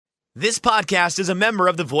This podcast is a member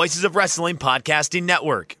of the Voices of Wrestling Podcasting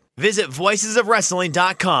Network. Visit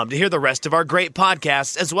voicesofwrestling.com to hear the rest of our great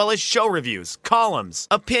podcasts, as well as show reviews, columns,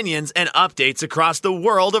 opinions, and updates across the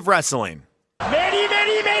world of wrestling. Many,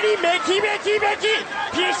 Mickey,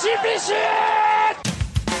 Fishy!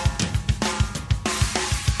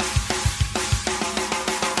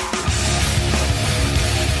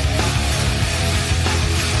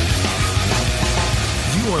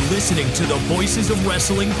 You are listening to the Voices of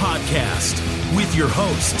Wrestling podcast with your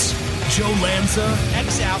hosts, Joe Lanza.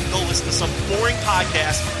 X out and go listen to some boring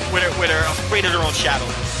podcast where they're afraid of their own shadow.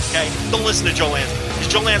 Okay? Don't listen to Joe Lanza, because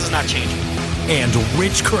Joe Lanza's not changing. And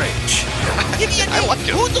Rich Craich. I like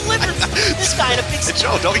him. Who delivers this guy in a big spot?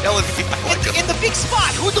 Joe, don't yell at me. I like him. In the big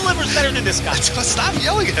spot, who delivers better than this guy? Stop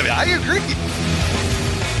yelling at me. I agree.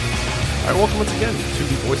 All right, welcome once again to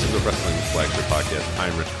the Voices of Wrestling flagship podcast.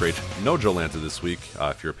 I'm Rich Craich. No Joe Lanza this week.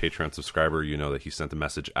 If you're a Patreon subscriber, you know that he sent a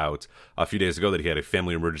message out a few days ago that he had a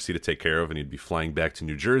family emergency to take care of and he'd be flying back to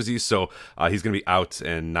New Jersey. So he's going to be out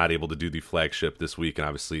and not able to do the flagship this week. And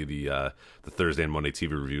obviously the Thursday and Monday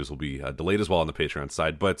TV reviews will be delayed as well on the Patreon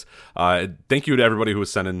side. But thank you to everybody who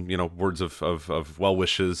was sending words of well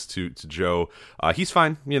wishes to Joe. He's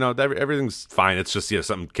fine. Everything's fine. It's just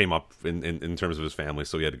something came up in terms of his family,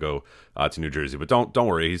 so he had to go to New Jersey. But don't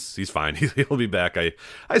worry, he's fine. He'll be back, I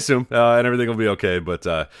assume, and everything will be okay. But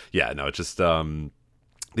it's just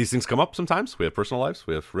these things come up sometimes. We have personal lives,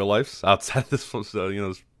 we have real lives outside this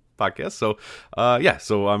this podcast. So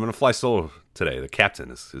so I'm gonna fly solo today. The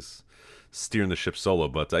captain is steering the ship solo,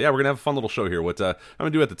 but we're gonna have a fun little show here. What I'm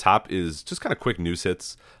gonna do at the top is just kind of quick news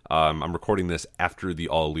hits. I'm recording this after the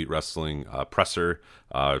All Elite Wrestling presser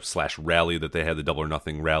 / rally that they had, the Double or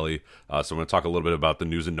Nothing rally. So I'm going to talk a little bit about the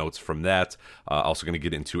news and notes from that. Also going to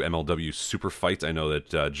get into MLW Super Fight. I know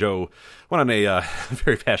that Joe went on a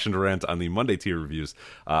very passionate rant on the Monday tier reviews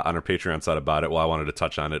on our Patreon side about it. Well, I wanted to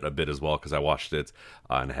touch on it a bit as well because I watched it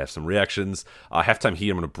and I have some reactions. Halftime Heat,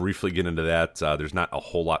 I'm going to briefly get into that. There's not a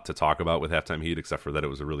whole lot to talk about with Halftime Heat except for that it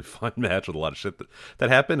was a really fun match with a lot of shit that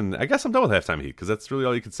happened. And I guess I'm done with Halftime Heat because that's really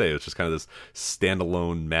all you can say. It's just kind of this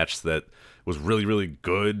standalone match that was really, really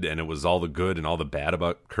good, and it was all the good and all the bad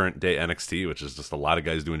about current day NXT, which is just a lot of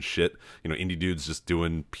guys doing shit. Indie dudes just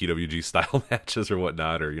doing PWG style matches or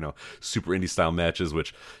whatnot, or super indie style matches,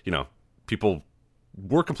 which people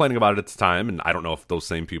were complaining about it at the time, and I don't know if those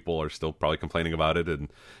same people are still probably complaining about it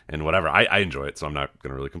and whatever. I enjoy it, so I'm not going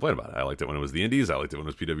to really complain about it. I liked it when it was the Indies, I liked it when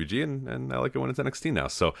it was PWG, and I like it when it's NXT now.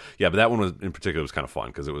 So but that one was in particular was kind of fun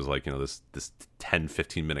because it was like this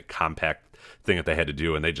 10-15 minute compact thing that they had to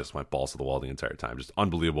do, and they just went balls to the wall the entire time. Just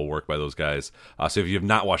unbelievable work by those guys. So if you have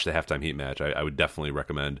not watched the Halftime Heat match, I would definitely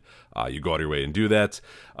recommend you go out of your way and do that.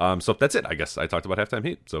 So that's it. I guess I talked about Halftime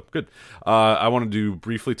Heat, so good. I wanted to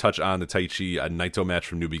briefly touch on the Taichi Naito match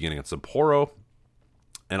from New Beginning at Sapporo,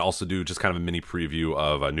 and also do just kind of a mini preview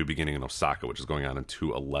of a New Beginning in Osaka, which is going on in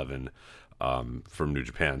 2/11 from New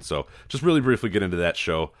Japan. So just really briefly get into that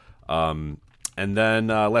show. And then,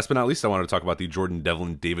 last but not least, I wanted to talk about the Jordan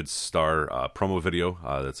Devlin David Starr promo video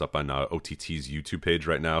that's up on OTT's YouTube page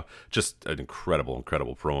right now. Just an incredible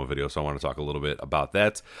promo video, so I want to talk a little bit about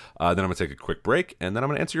that. Then I'm going to take a quick break, and then I'm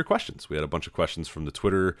going to answer your questions. We had a bunch of questions from the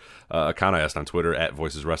Twitter account. I asked on Twitter, at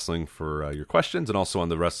Voices Wrestling, for your questions, and also on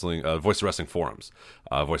the Voice of Wrestling forums,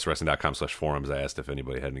 voicewrestling.com/forums. I asked if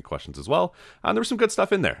anybody had any questions as well. There was some good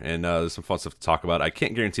stuff in there, and there's some fun stuff to talk about. I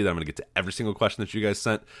can't guarantee that I'm going to get to every single question that you guys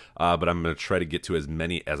sent, but I'm going to try to get to as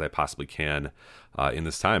many as I possibly can in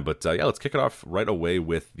this time. But let's kick it off right away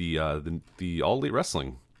with the All Elite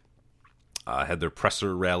Wrestling. Had their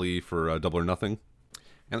presser rally for Double or Nothing,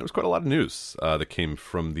 and there was quite a lot of news that came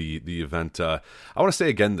from the event. I want to say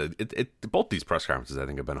again that both these press conferences I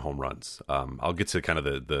think have been home runs. I'll get to kind of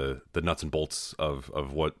the nuts and bolts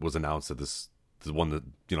of what was announced at this one that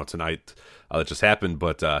tonight that just happened.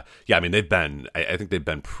 But they've been I think they've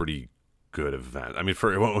been pretty good event. I mean,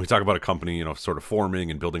 for when we talk about a company, sort of forming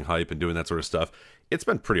and building hype and doing that sort of stuff, it's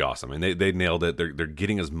been pretty awesome. I mean, they nailed it. They're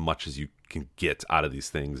getting as much as you can get out of these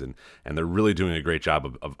things, and they're really doing a great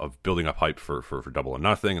job of building up hype for Double or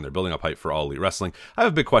Nothing, and they're building up hype for All Elite Wrestling. I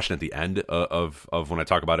have a big question at the end of when I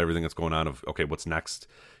talk about everything that's going on of, okay, what's next?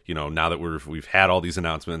 Now that we've had all these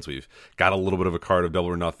announcements, we've got a little bit of a card of Double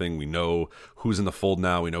or Nothing. We know who's in the fold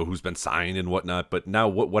now. We know who's been signed and whatnot. But now,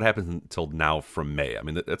 what happens until now from May? I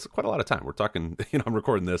mean, that's quite a lot of time. We're talking, I'm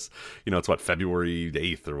recording this. It's February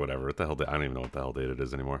 8th or whatever. What the hell? I don't even know what the hell date it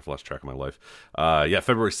is anymore. I've lost track of my life.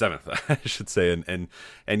 February 7th, I should say. And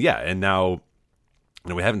now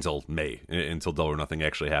And we have until May, until Double or Nothing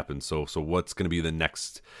actually happens. So what's going to be the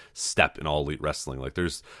next step in All Elite Wrestling? Like,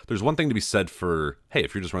 there's one thing to be said for, hey,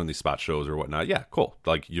 if you're just running these spot shows or whatnot, yeah, cool.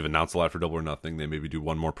 Like, you've announced a lot for Double or Nothing. They maybe do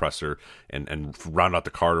one more presser and round out the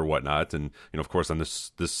card or whatnot. And, of course, on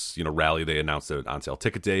this rally, they announced an on-sale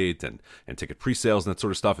ticket date and ticket pre-sales and that sort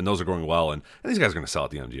of stuff. And those are going well. And these guys are going to sell at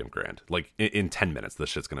the MGM Grand. Like, in 10 minutes, this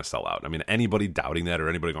shit's going to sell out. I mean, anybody doubting that or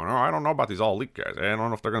anybody going, oh, I don't know about these All Elite guys. I don't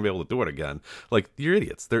know if they're going to be able to do it again. Like, you're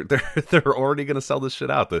idiots. They're already going to sell this shit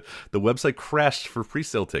out. The website crashed for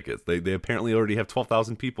pre-sale tickets. They apparently already have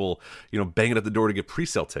 12,000 people, banging at the door to get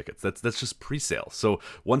pre-sale tickets. That's just pre-sale. So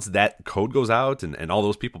once that code goes out and all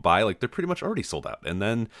those people buy, like, they're pretty much already sold out. And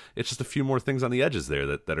then it's just a few more things on the edges there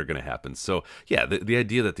that are going to happen. So yeah, the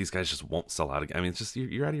idea that these guys just won't sell out again, I mean, it's just,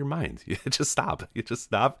 you're out of your mind. You just stop. You just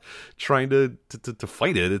stop trying to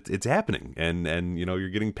fight it. It's happening. And you're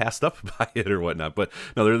getting passed up by it or whatnot. But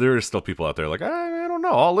no, there are still people out there like, I don't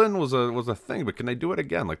know. All In was a thing, but can they do it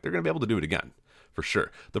again? Like, they're going to be able to do it again for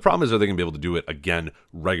sure. The problem is, are they going to be able to do it again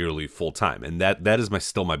regularly, full time? And that is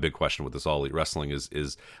still my big question with this All Elite Wrestling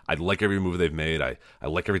is I like every move they've made. I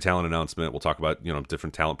like every talent announcement. We'll talk about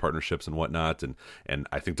different talent partnerships and whatnot. And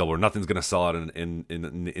I think Double or Nothing's going to sell out in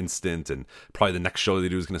an instant, and probably the next show they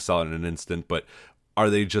do is going to sell out in an instant. But are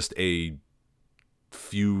they just a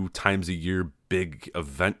few times a year big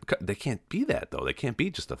event? They can't be that, though. They can't be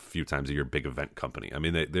just a few times a year big event company. I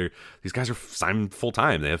mean, these guys are signed full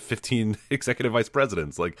time. They have 15 executive vice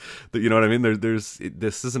presidents. Like, you know what I mean? This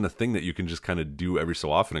isn't a thing that you can just kind of do every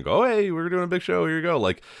so often and go, oh, hey, we're doing a big show, here you go.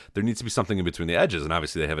 Like, there needs to be something in between the edges. And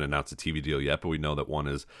obviously they haven't announced a TV deal yet, but we know that one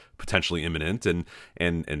is potentially imminent, and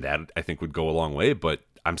that I think would go a long way. But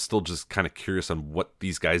I'm still just kind of curious on what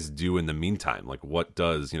these guys do in the meantime. Like, what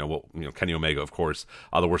does, Kenny Omega, of course,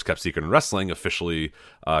 the worst kept secret in wrestling, officially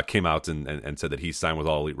came out and said that he signed with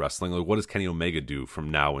All Elite Wrestling. Like, what does Kenny Omega do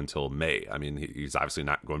from now until May? I mean, he's obviously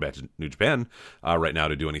not going back to New Japan right now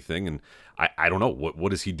to do anything. And I don't know.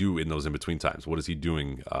 What does he do in those in-between times? What is he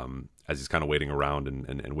doing as he's kind of waiting around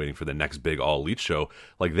and waiting for the next big All Elite show?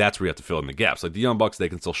 Like, that's where you have to fill in the gaps. Like, the Young Bucks, they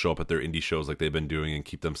can still show up at their indie shows like they've been doing and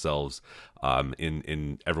keep themselves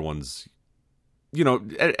in everyone's,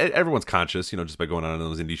 everyone's conscious, just by going on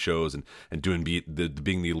those indie shows and doing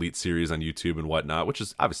being the Elite series on YouTube and whatnot, which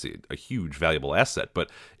is obviously a huge, valuable asset. But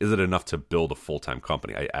is it enough to build a full-time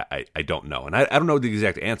company? I don't know. And I don't know the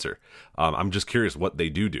exact answer. I'm just curious what they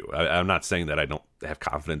do. I'm not saying that I don't have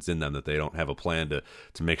confidence in them, that they don't have a plan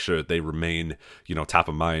to make sure that they remain, top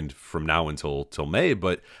of mind from now until May.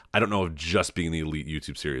 But I don't know if just being the Elite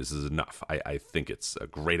YouTube series is enough. I think it's a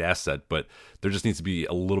great asset, but there just needs to be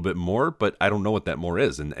a little bit more. But I don't know what that more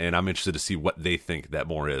is, and I'm interested to see what they think that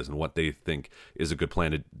more is and what they think is a good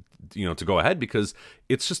plan to go ahead, because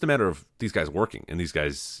it's just a matter of these guys working and these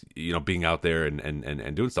guys being out there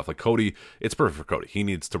and doing stuff. Like Cody, it's perfect for Cody. He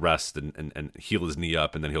needs to rest and heal his knee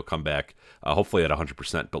up, and then he'll come back hopefully at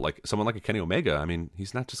 100%. But like someone like a Kenny Omega, I mean,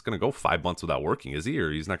 he's not just going to go 5 months without working, is he?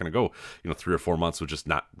 Or he's not going to go 3 or 4 months with just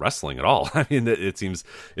not wrestling at all. I mean, it seems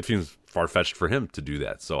far-fetched for him to do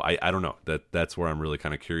that. So I don't know. That's where I'm really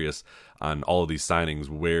kind of curious on all of these signings,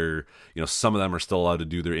 where some of them are still allowed to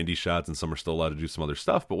do their indie shots and some are still allowed to do some other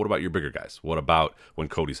stuff. But what about your bigger guys? What about when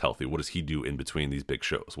Cody's healthy? What does he do in between these big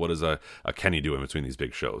shows? What does a Kenny do in between these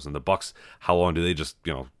big shows? And the Bucks, how long do they just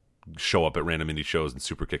show up at random indie shows and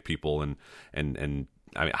super kick people and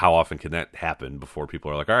I mean, how often can that happen before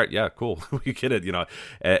people are like, all right, yeah, cool, we get it,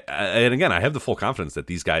 And again, I have the full confidence that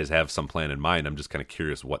these guys have some plan in mind. I'm just kind of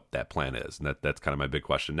curious what that plan is, and that's kind of my big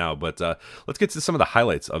question now. But let's get to some of the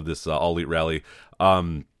highlights of this All Elite rally.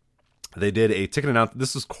 They did a ticket announcement.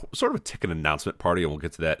 This is sort of a ticket announcement party, and we'll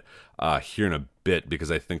get to that here in a bit,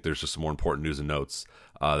 because I think there's just some more important news and notes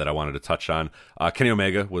that I wanted to touch on. Kenny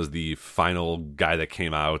Omega was the final guy that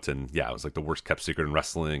came out, and yeah, it was like the worst kept secret in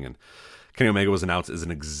wrestling. And Kenny Omega was announced as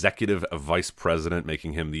an executive vice president,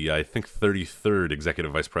 making him the, I think, 33rd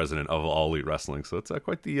executive vice president of All Elite Wrestling. So it's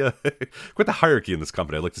quite the hierarchy in this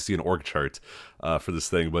company. I'd like to see an org chart for this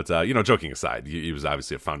thing. But, joking aside, he was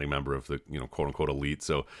obviously a founding member of the, quote-unquote elite.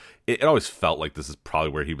 So it always felt like this is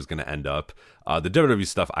probably where he was going to end up. The WWE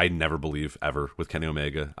stuff, I never believe ever with Kenny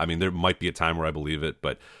Omega. I mean, there might be a time where I believe it,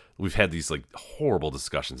 but we've had these like horrible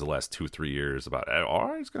discussions the last 2-3 years about,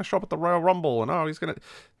 oh, he's going to show up at the Royal Rumble, and oh, he's going to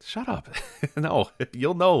shut up. No,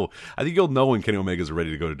 you'll know. I think you'll know when Kenny Omega is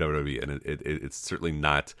ready to go to WWE, and it's certainly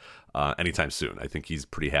not anytime soon. I think he's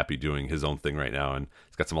pretty happy doing his own thing right now, and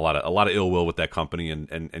he's got a lot of ill will with that company,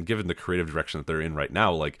 and given the creative direction that they're in right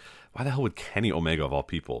now, like, why the hell would Kenny Omega of all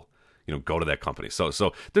people, go to that company? So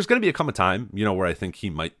there's going to come a time, where I think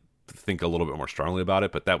he might think a little bit more strongly about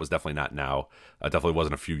it, but that was definitely not now. Definitely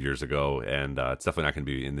wasn't a few years ago, and it's definitely not going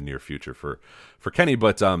to be in the near future for Kenny.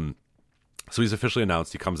 But so he's officially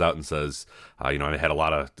announced. He comes out and says, I had a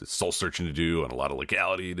lot of soul searching to do and a lot of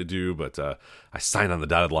legality to do, but I signed on the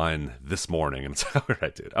dotted line this morning. And it's all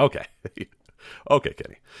right, dude. Okay. Okay,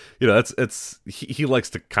 Kenny. He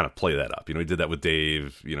likes to kind of play that up. He did that with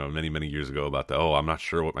Dave, many, many years ago about I'm not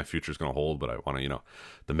sure what my future is going to hold, but I want to,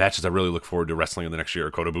 the matches I really look forward to wrestling in the next year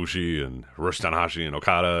are Kota Ibushi and Hiroshi Tanahashi and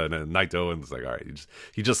Okada and Naito. And it's like, all right,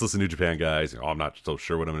 he just listened to New Japan guys. I'm not so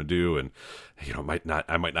sure what I'm going to do. And, I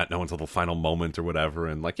might not know until the final moment or whatever.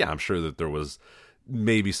 And I'm sure that there was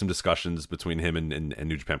maybe some discussions between him and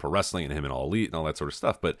New Japan Pro Wrestling and him and All Elite and all that sort of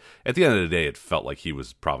stuff. But at the end of the day, it felt like he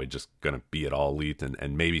was probably just going to be at All Elite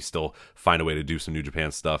and maybe still find a way to do some New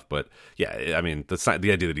Japan stuff. But yeah, I mean,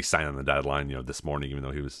 the idea that he signed on the dotted line, this morning, even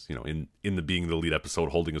though he was, in the Being the Elite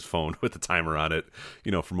episode holding his phone with the timer on it,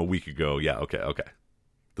 from a week ago. Yeah. Okay.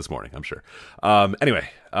 This morning, I'm sure. Anyway,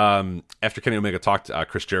 after Kenny Omega talked,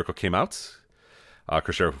 Chris Jericho came out.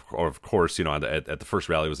 Chris Jericho, of course, at the first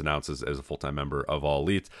rally was announced as a full-time member of All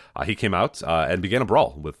Elite. He came out and began a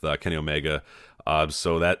brawl with Kenny Omega.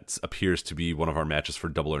 So that appears to be one of our matches for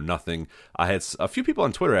Double or Nothing. I had a few people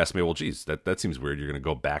on Twitter ask me, well, geez, that seems weird. You're going to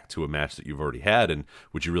go back to a match that you've already had, and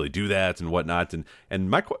would you really do that and whatnot? And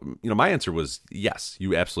my answer was yes,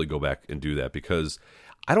 you absolutely go back and do that, because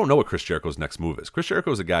I don't know what Chris Jericho's next move is. Chris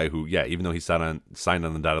Jericho is a guy who, even though he signed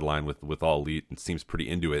on the dotted line with All Elite and seems pretty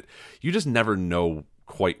into it, you just never know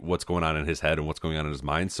quite what's going on in his head and what's going on in his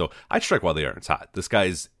mind. So I'd strike while the iron's hot. This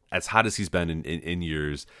guy's as hot as he's been in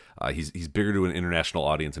years. He's bigger to an international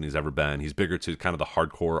audience than he's ever been. He's bigger to kind of the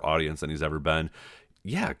hardcore audience than he's ever been.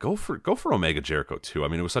 Yeah, go for Omega Jericho too. I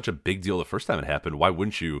mean, it was such a big deal the first time it happened. Why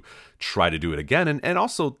wouldn't you try to do it again? And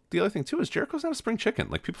also, the other thing too is Jericho's not a spring chicken.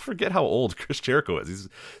 Like, people forget how old Chris Jericho is. He's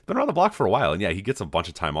been around the block for a while, and yeah, he gets a bunch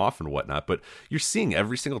of time off and whatnot. But you're seeing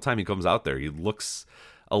every single time he comes out there, he looks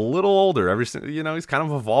a little older. He's kind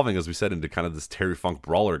of evolving, as we said, into kind of this Terry Funk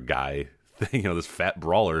brawler guy thing, this fat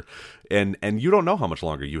brawler, and you don't know how much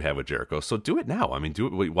longer you have with Jericho, so do it now. I mean, do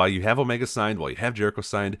it while you have Omega signed, while you have Jericho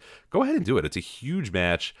signed. Go ahead and do it. It's a huge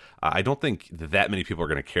match. I don't think that many people are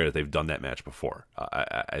going to care that they've done that match before.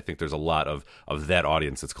 I think there's a lot of that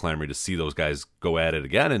audience that's clamoring to see those guys go at it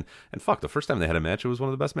again, and fuck, the first time they had a match, it was one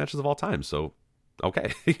of the best matches of all time, so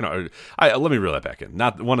okay. Let me reel that back in.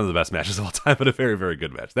 Not one of the best matches of all time, but a very, very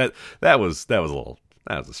good match. That was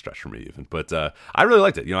a stretch for me even, but I really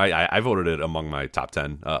liked it. I voted it among my top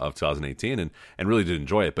 10 of 2018 and really did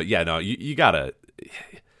enjoy it. But yeah, no, you gotta,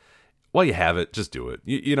 while you have it, just do it.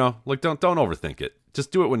 Don't overthink it.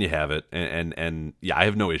 Just do it when you have it. And yeah, I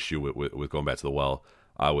have no issue with going back to the well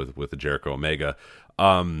with the Jericho Omega.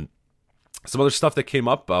 Some other stuff that came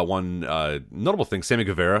up, one notable thing, Sammy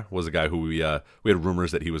Guevara was a guy who we had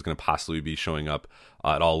rumors that he was going to possibly be showing up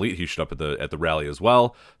at All Elite. He showed up at the rally as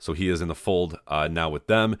well, so he is in the fold now with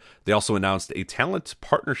them. They also announced a talent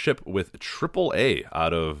partnership with AAA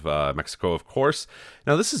out of Mexico, of course.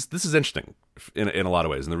 Now this is interesting in a lot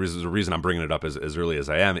of ways, and the reason I'm bringing it up as early as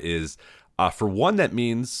I am is for one, that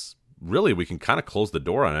means really we can kind of close the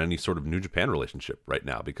door on any sort of New Japan relationship right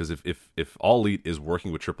now, because if All Elite is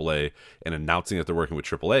working with AAA and announcing that they're working with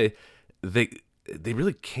AAA, they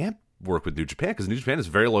really can't work with New Japan, because New Japan is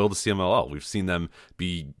very loyal to CMLL. We've seen them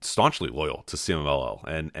be staunchly loyal to CMLL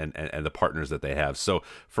and the partners that they have. So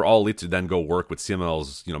for All Elite to then go work with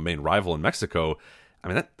CMLL's main rival in Mexico,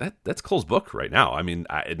 I mean, that's closed book right now. I mean,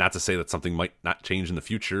 not to say that something might not change in the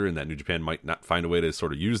future and that New Japan might not find a way to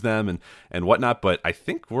sort of use them and whatnot, but I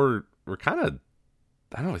think we're kind of,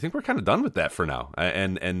 I think we're kind of done with that for now.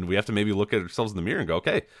 And we have to maybe look at ourselves in the mirror and go,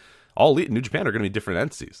 okay, All Elite and New Japan are going to be different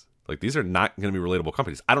entities. Like, these are not going to be relatable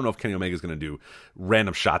companies. I don't know if Kenny Omega is going to do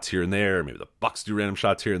random shots here and there. Maybe the Bucks do random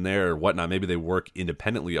shots here and there or whatnot. Maybe they work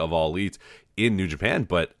independently of All Elite in New Japan,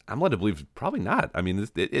 but I'm led to believe probably not. I mean,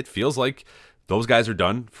 it feels like those guys are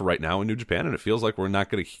done for right now in New Japan, and it feels like we're not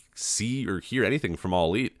going to see or hear anything from All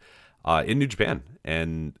Elite in New Japan,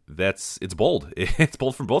 and it's bold. It's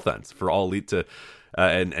bold from both ends for All Elite to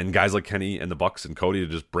and guys like Kenny and the Bucks and Cody to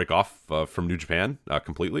just break off from New Japan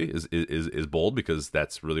completely is bold, because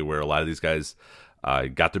that's really where a lot of these guys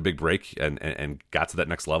got their big break and got to that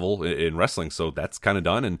next level in wrestling. So that's kind of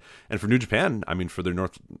done. And for New Japan, I mean, for their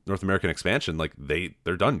North American expansion, like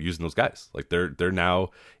they're done using those guys. Like they're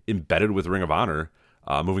now embedded with Ring of Honor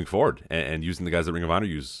moving forward and using the guys that Ring of Honor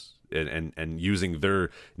use and using their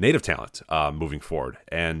native talent moving forward.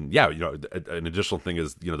 And yeah, an additional thing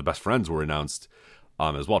is, the Best Friends were announced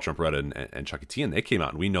as well, Trent Beretta and Chucky T, and they came out,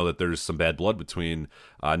 and we know that there's some bad blood between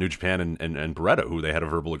New Japan and Beretta, who they had a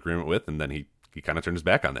verbal agreement with, and then he he kind of turned his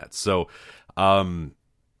back on that. So,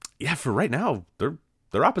 yeah, for right now,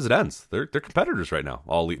 they're opposite ends. They're competitors right now,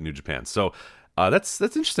 All Elite and New Japan. So that's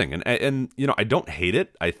interesting. And you know, I don't hate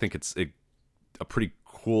it. I think it's a pretty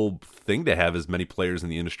cool thing to have as many players in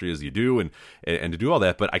the industry as you do, and to do all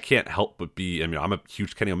that. But I can't help but be. I mean, I'm a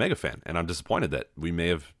huge Kenny Omega fan, and I'm disappointed that we may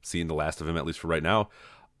have seen the last of him, at least for right now,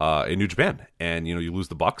 in New Japan. And you know, you lose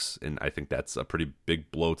the Bucks, and I think that's a pretty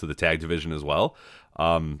big blow to the tag division as well.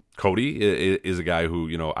 Cody is a guy who,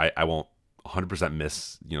 you know, I won't 100%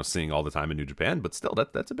 miss, you know, seeing all the time in New Japan, but still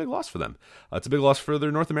that's a big loss for them. It's a big loss for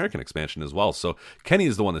their North American expansion as well. So Kenny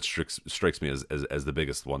is the one that strikes me as the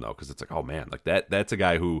biggest one, though, because it's like, oh man, like that's a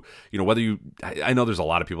guy who, you know, whether I know there's a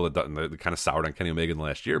lot of people that kind of soured on Kenny Omega in the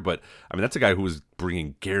last year, but I mean, that's a guy who was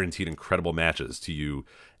bringing guaranteed incredible matches to you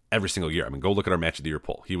every single year. I mean, go look at our Match of the Year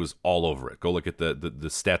poll. He was all over it. Go look at the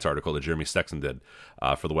stats article that Jeremy Sexton did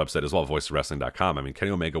for the website as well, voicesofwrestling.com. I mean, Kenny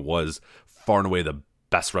Omega was far and away the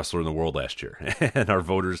best wrestler in the world last year, and our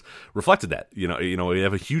voters reflected that. You know, we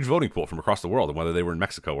have a huge voting pool from across the world, and whether they were in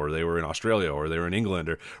Mexico or they were in Australia or they were in England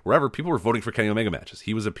or wherever, people were voting for Kenny Omega matches.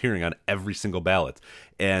 He was appearing on every single ballot,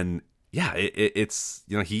 and yeah, it's,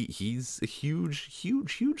 you know, he's a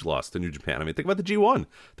huge loss to New Japan. I mean, think about the G1.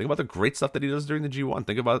 Think about the great stuff that he does during the G1.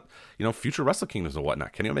 Think about, you know, future Wrestle Kingdoms and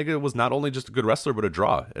whatnot. Kenny Omega was not only just a good wrestler, but a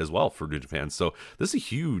draw as well for New Japan. So this is a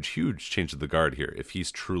huge change of the guard here if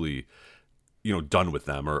he's truly, you know, done with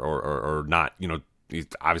them or not. You know, he's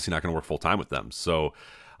obviously not going to work full time with them. So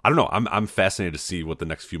I don't know. I'm fascinated to see what the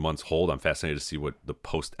next few months hold. I'm fascinated to see what the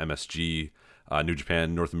post MSG New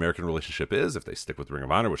Japan North American relationship is, if they stick with Ring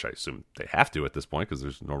of Honor, which I assume they have to at this point because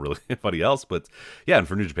there's no really anybody else. But yeah, and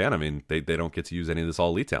for New Japan, I mean, they don't get to use any of this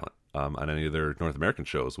All Elite talent on any of their North American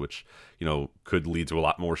shows, which, you know, could lead to a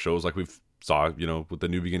lot more shows like we've saw, you know, with the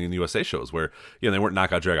New Beginning in the USA shows where, you know, they weren't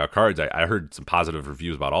knockout drag out cards. I heard some positive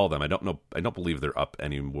reviews about all of them. I don't believe they're up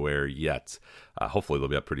anywhere yet. Hopefully they'll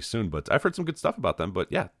be up pretty soon, but I've heard some good stuff about them. But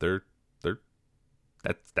yeah,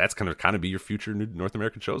 that's kind of be your future North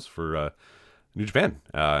American shows for New Japan,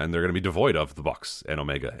 and they're going to be devoid of the Bucks and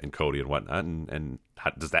Omega and Cody and whatnot. And how,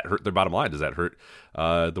 does that hurt their bottom line? Does that hurt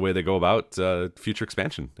the way they go about future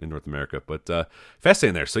expansion in North America? But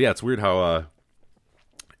fascinating there. So yeah, it's weird how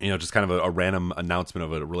you know, just kind of a random announcement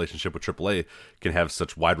of a relationship with AAA can have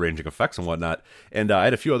such wide-ranging effects and whatnot. And I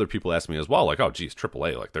had a few other people ask me as well, like, oh, geez,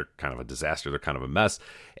 AAA, like, they're kind of a disaster. They're kind of a mess.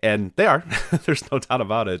 And they are. There's no doubt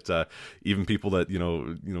about it. Even people that, you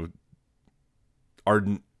know,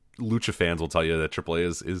 ardent Lucha fans will tell you that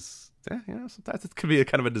AAA is you know, sometimes it could be a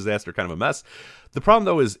kind of a disaster, kind of a mess. The problem,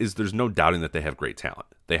 though, is there's no doubting that they have great talent.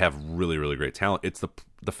 They have really, really great talent. It's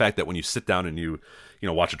the fact that when you sit down and you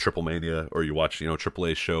know, watch a Triple Mania or you watch, you know, a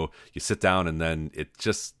AAA show, you sit down and then it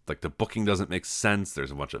just, like, the booking doesn't make sense. There's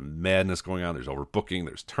a bunch of madness going on. There's overbooking.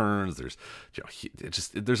 There's turns. There's, you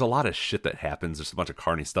know, there's a lot of shit that happens. There's a bunch of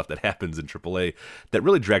carny stuff that happens in AAA that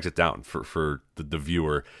really drags it down for the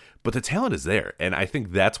viewer. But the talent is there, and I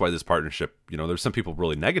think that's why this partnership, you know, there's some people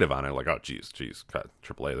really negative on it, like, oh, geez, God,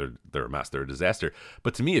 AAA, they're a mess, they're a disaster.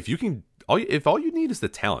 But to me, if all you need is the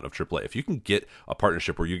talent of AAA, if you can get a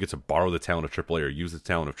partnership where you get to borrow the talent of AAA or use the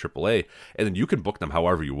talent of AAA, and then you can book them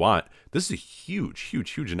however you want, this is a huge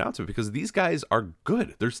announcement because these guys are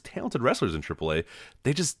good. There's talented wrestlers in AAA.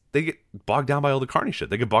 They get bogged down by all the carny shit.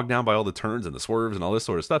 They get bogged down by all the turns and the swerves and all this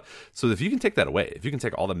sort of stuff. So if you can take that away, if you can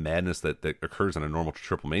take all the madness that occurs in a normal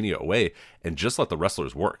Triple Mania away and just let the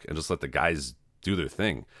wrestlers work and just let the guys do their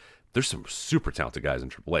thing, there's some super talented guys in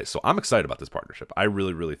AAA. So I'm excited about this partnership. I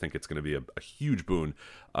really, really think it's going to be a huge boon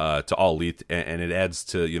to All Elite, and it adds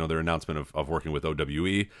to, you know, their announcement of working with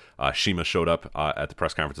OWE. Shima showed up at the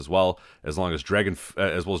press conference as well as Dragon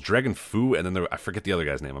Fu, and then I forget the other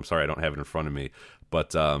guy's name. I'm sorry, I don't have it in front of me,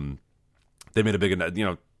 but they made a big, you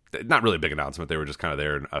know, not really a big announcement. They were just kind of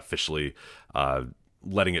there and officially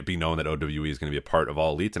letting it be known that OWE is going to be a part of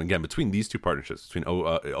All Elite. And again, between these two partnerships, between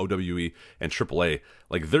OWE and AAA,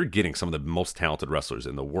 like, they're getting some of the most talented wrestlers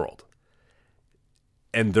in the world,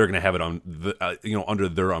 and they're going to have it on the you know, under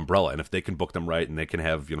their umbrella. And if they can book them right and they can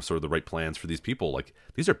have, you know, sort of the right plans for these people, like,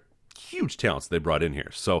 these are huge talents they brought in here.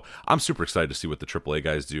 So I'm super excited to see what the AAA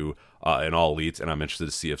guys do in All Elite, and I'm interested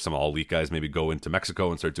to see if some All Elite guys maybe go into Mexico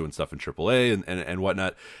and start doing stuff in AAA and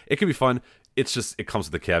whatnot. It could be fun. It's just, it comes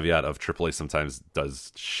with the caveat of AAA sometimes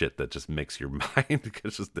does shit that just makes your mind, it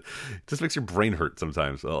just makes your brain hurt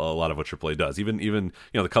sometimes. A lot of what AAA does. Even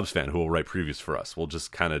the Cubs fan who will write previews for us will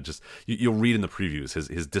just kind of you'll read in the previews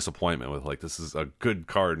his disappointment with like, this is a good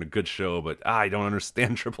card and a good show, but I don't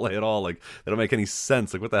understand AAA at all. Like, they don't make any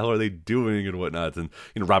sense. Like, what the hell are they doing and whatnot? And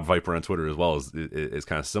Rob Viper on Twitter as well is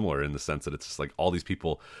kind of similar in the sense that it's just like all these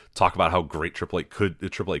people talk about how great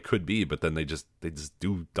AAA could be, but then they just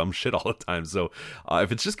do dumb shit all the time. So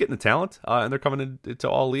if it's just getting the talent and they're coming into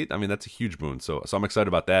All Elite, I mean, that's a huge boon. So I'm excited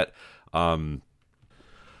about that.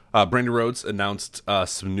 Brandy Rhodes announced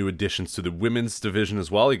some new additions to the women's division as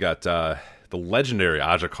well. You got the legendary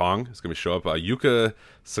Aja Kong is going to show up. Yuka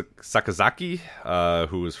Sakazaki,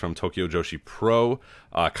 who is from Tokyo Joshi Pro.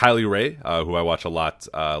 Kylie Ray, who I watch a lot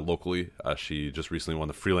locally. She just recently won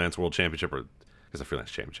the Freelance World Championship, or I guess the Freelance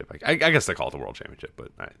Championship. I guess they call it the World Championship, but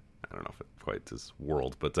I don't know if it quite is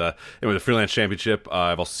world. But anyway, the Freelance Championship,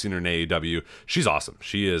 I've also seen her in AEW. She's awesome.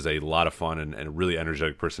 She is a lot of fun and a really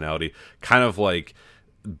energetic personality. Kind of like,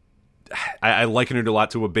 I liken her a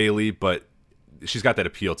lot to a Bayley, but she's got that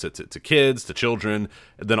appeal to kids, to children,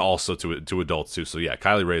 and then also to adults too. So yeah,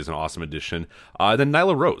 Kylie Ray is an awesome addition. Then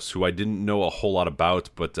Nyla Rose, who I didn't know a whole lot about,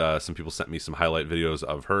 but some people sent me some highlight videos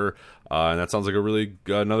of her, and that sounds like a really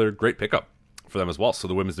another great pickup for them as well. So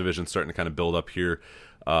the women's division starting to kind of build up here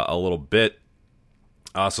a little bit.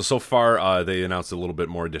 So far, they announced a little bit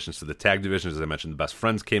more additions to the tag division. As I mentioned, the Best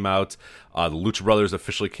Friends came out. The Lucha Brothers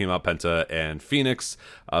officially came out, Penta and Phoenix.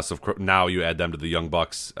 So now you add them to the Young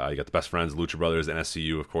Bucks. You got the Best Friends, Lucha Brothers, and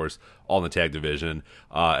SCU, of course, all in the tag division.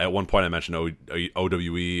 At one point, I mentioned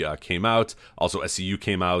OWE came out. Also, SCU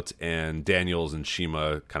came out, and Daniels and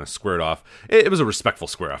Shima kind of squared off. It was a respectful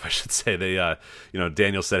square off, I should say. They,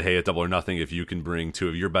 Daniels said, "Hey, at Double or Nothing, if you can bring two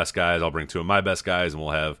of your best guys, I'll bring two of my best guys, and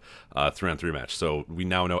we'll have a 3-on-3 match." So we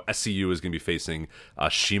now know SCU is going to be facing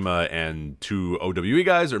Shima and two OWE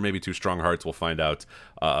guys, or maybe two Strong Hearts. We'll find out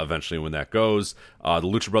eventually when that goes. The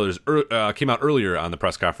Lucha Brothers came out earlier on the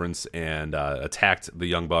press conference and attacked the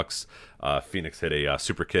Young Bucks. Phoenix hit a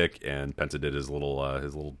super kick, and Penta did his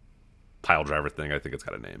little pile driver thing. I think it's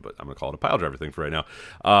got a name, but I'm going to call it a pile driver thing for right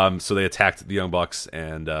now. So they attacked the Young Bucks,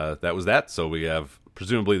 and that was that. So we have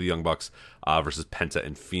presumably the Young Bucks versus Penta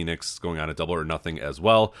and Phoenix going on at Double or Nothing as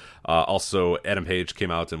well. Also, Adam Page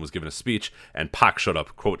came out and was given a speech, and Pac showed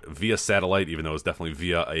up, quote, via satellite, even though it was definitely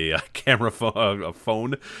via a camera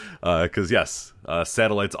phone. Because, yes,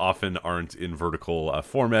 satellites often aren't in vertical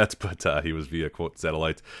format, but he was via, quote,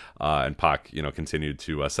 satellite. And Pac, continued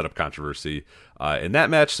to set up controversy in that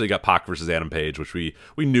match. So you got Pac versus Adam Page, which we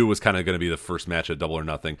knew was kind of going to be the first match at Double or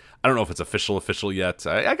Nothing. I don't know if it's official yet.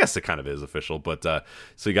 I guess it kind of is official, but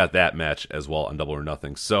so you got that match as well on Double or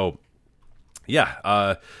Nothing. So yeah,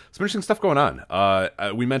 some interesting stuff going on.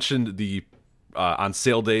 We mentioned the on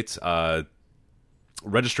sale date.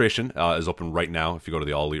 Registration is open right now if you go to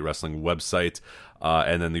the All Elite Wrestling website,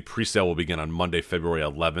 and then the pre-sale will begin on Monday, February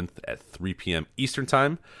 11th at 3 p.m. Eastern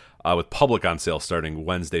Time, with public on sale starting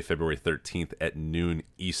Wednesday, February 13th at noon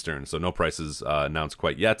Eastern. So no prices announced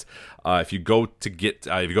quite yet. If you go to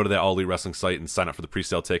the All Elite Wrestling site and sign up for the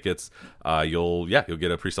pre-sale tickets, you'll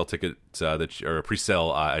get a pre-sale ticket a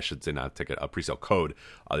pre-sale code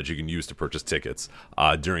that you can use to purchase tickets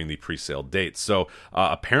during the pre-sale date. So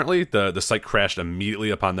apparently the site crashed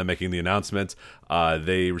immediately upon them making the announcement.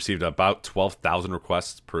 They received about 12,000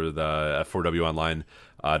 requests per the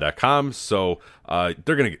F4WOnline.com. So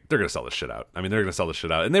they're gonna sell this shit out. I mean, they're gonna sell this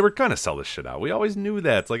shit out, and they were gonna sell this shit out. We always knew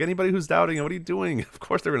that. It's like anybody who's doubting, what are you doing? Of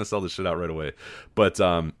course they're gonna sell this shit out right away. But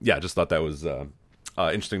yeah, just thought that was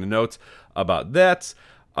interesting to note about that.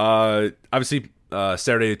 Obviously,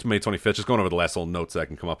 Saturday, May 25th, just going over the last little notes that I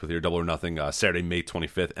can come up with here. Double or Nothing, Saturday, May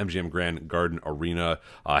 25th, MGM Grand Garden Arena,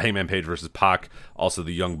 Hangman Page versus Pac. Also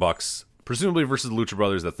the Young Bucks, presumably versus the Lucha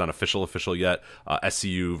Brothers. That's not official yet.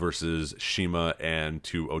 SCU versus Shima and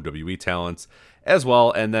two OWE talents as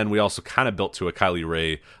well. And then we also kind of built to a Kylie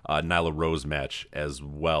Ray, Nyla Rose match as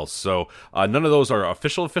well. So none of those are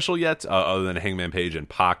official yet, other than Hangman Page and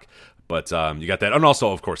Pac. But you got that. And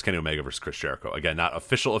also, of course, Kenny Omega versus Chris Jericho. Again, not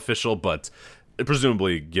official, but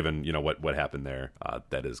presumably, given what happened there,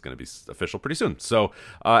 that is going to be official pretty soon. So,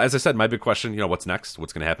 as I said, my big question, what's next?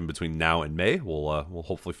 What's going to happen between now and May? We'll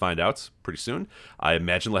hopefully find out pretty soon. I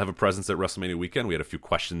imagine they'll have a presence at WrestleMania weekend. We had a few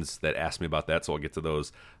questions that asked me about that, so I'll get to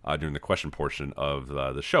those during the question portion of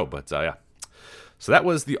the show. But yeah, so that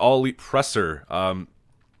was the All Elite presser.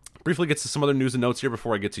 briefly get to some other news and notes here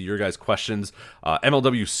before I get to your guys' questions.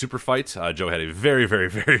 MLW Super Fight. Joe had a very, very,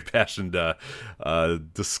 very passionate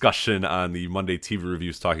discussion on the Monday TV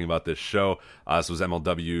reviews talking about this show. This was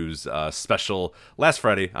MLW's special last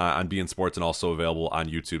Friday on beIN Sports and also available on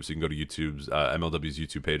YouTube. So you can go to YouTube's MLW's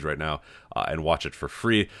YouTube page right now and watch it for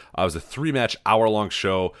free. It was a 3-match, hour-long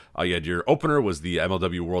show. You had your opener was the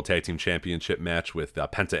MLW World Tag Team Championship match with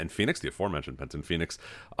Penta and Phoenix, the aforementioned Penta and Phoenix,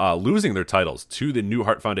 losing their titles to the New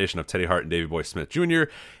Hart Foundation of Teddy Hart and Davey Boy Smith Jr.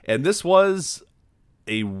 And this was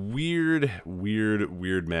a weird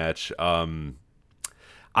match.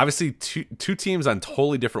 Obviously, two teams on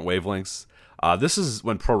totally different wavelengths. This is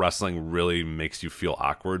when pro wrestling really makes you feel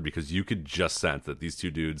awkward because you could just sense that these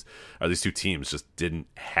two teams just didn't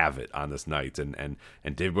have it on this night. And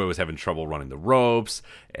Davey Boy was having trouble running the ropes,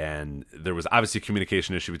 and there was obviously a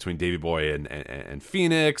communication issue between Davey Boy and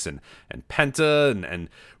Phoenix and Penta, and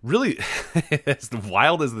really, as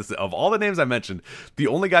wild as this, of all the names I mentioned, the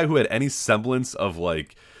only guy who had any semblance of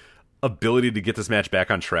like ability to get this match back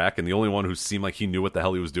on track, and the only one who seemed like he knew what the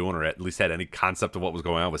hell he was doing, or at least had any concept of what was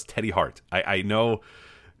going on, was Teddy Hart. I know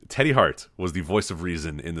Teddy Hart was the voice of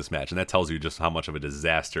reason in this match, and that tells you just how much of a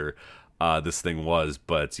disaster this thing was.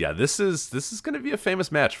 But yeah, this is going to be a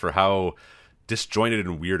famous match for how disjointed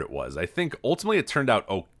and weird it was. I think ultimately it turned out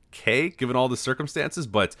okay given all the circumstances,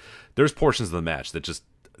 but there's portions of the match that just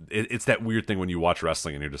it's that weird thing when you watch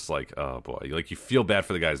wrestling and you're just like, oh boy, like you feel bad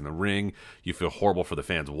for the guys in the ring, you feel horrible for the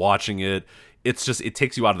fans watching it. It's just, it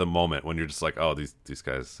takes you out of the moment when you're just like, oh, these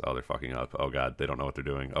guys, oh, they're fucking up. Oh god, they don't know what they're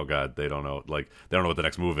doing. Oh god, they don't know what the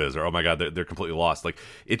next move is, or oh my god, they're completely lost. Like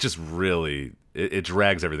it just really it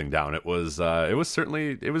drags everything down. It was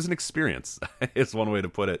certainly an experience. It's one way to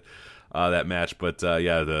put it. That match, but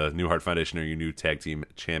yeah, the New Hart Foundation are your new tag team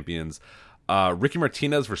champions. Ricky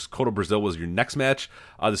Martinez versus Cotto Brazil was your next match.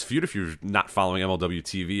 This feud, if you're not following MLW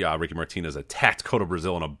TV, Ricky Martinez attacked Cotto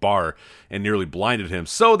Brazil in a bar and nearly blinded him.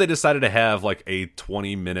 So they decided to have like a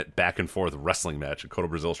 20-minute back and forth wrestling match. And Cotto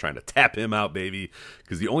Brazil's trying to tap him out, baby,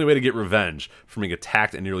 because the only way to get revenge from being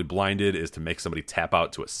attacked and nearly blinded is to make somebody tap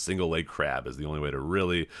out to a single leg crab. Is the only way to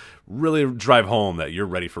really, really drive home that you're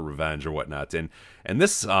ready for revenge or whatnot. And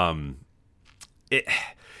this,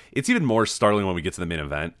 it's even more startling when we get to the main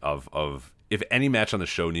event of if any match on the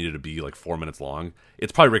show needed to be like 4 minutes long,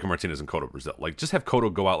 it's probably Ricky Martinez and Cotto Brazil. Like, just have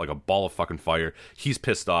Cotto go out like a ball of fucking fire. He's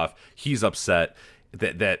pissed off. He's upset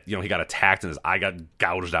that he got attacked and his eye got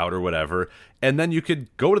gouged out or whatever. And then you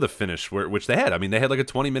could go to the finish, which they had. I mean, they had like a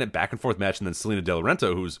 20-minute back and forth match, and then Selena De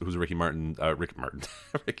Laurento, who's Ricky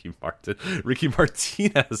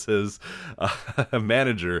Martinez's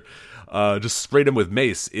manager, just sprayed him with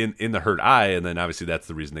mace in the hurt eye, and then obviously that's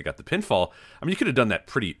the reason they got the pinfall. I mean, you could have done that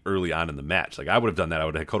pretty early on in the match. Like, I would have done that. I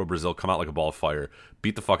would have had Cotto Brazil come out like a ball of fire,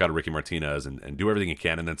 beat the fuck out of Ricky Martinez, and do everything he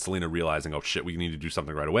can, and then Selena realizing, oh shit, we need to do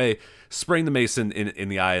something right away, spraying the mace in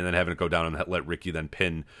the eye, and then having it go down and let Ricky then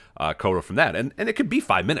pin Cotto from that. And it could be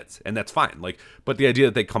 5 minutes, and that's fine. Like, but the idea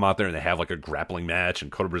that they come out there and they have like a grappling match,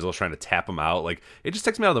 and Cotto Brazil's trying to tap him out, like, it just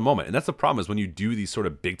takes me out of the moment. And that's the problem, is when you do these sort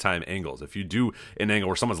of big time angles. If you do an angle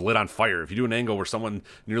where someone's lit on fire, if you do an angle where someone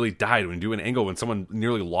nearly died, when you do an angle when someone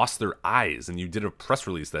nearly lost their eyes, and you did a press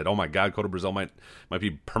release that, oh my god, Cotto Brazil might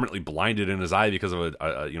be permanently blinded in his eye because of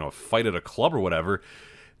a fight at a club or whatever.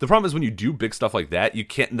 The problem is when you do big stuff like that, you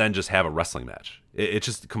can't then just have a wrestling match. It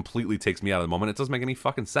just completely takes me out of the moment. It doesn't make any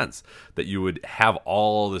fucking sense that you would have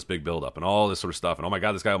all this big build up and all this sort of stuff, and oh my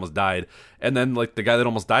god, this guy almost died, and then like the guy that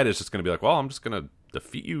almost died is just going to be like, well, I'm just going to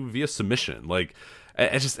defeat you via submission. Like,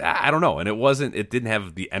 it's just, I don't know. And it didn't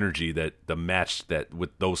have the energy that the match that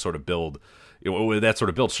with those sort of build, with that sort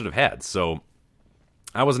of build should have had. So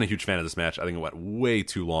I wasn't a huge fan of this match. I think it went way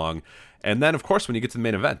too long. And then, of course, when you get to the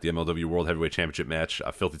main event, the MLW World Heavyweight Championship match,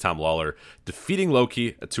 Filthy Tom Lawler defeating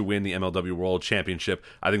Low-Ki to win the MLW World Championship.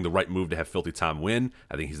 I think the right move to have Filthy Tom win.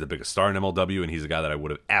 I think he's the biggest star in MLW, and he's a guy that I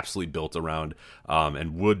would have absolutely built around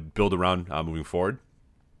and would build around moving forward.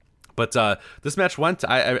 But this match went,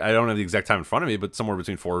 I don't have the exact time in front of me, but somewhere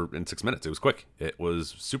between 4 and 6 minutes. It was quick. It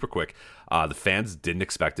was super quick. The fans didn't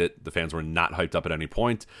expect it. The fans were not hyped up at any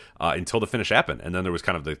point until the finish happened. And then there was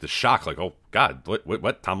kind of the shock, like, oh, God,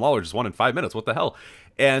 what? Tom Lawler just won in 5 minutes. What the hell?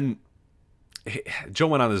 And Joe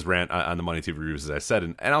went on this rant on the Money TV reviews, as I said,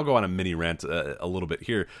 and I'll go on a mini rant a little bit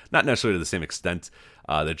here. Not necessarily to the same extent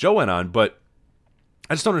that Joe went on, but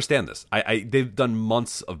I just don't understand this. They've done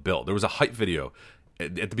months of build. There was a hype video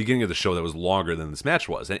at the beginning of the show that was longer than this match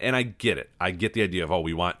was. And I get it. I get the idea of,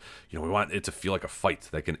 we want it to feel like a fight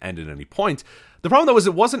that can end at any point. The problem, though, is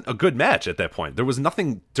it wasn't a good match at that point. There was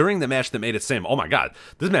nothing during the match that made it seem, oh my God,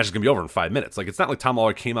 this match is going to be over in 5 minutes. Like, it's not like Tom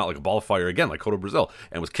Lawlor came out like a ball of fire again, like Cotto Brazil,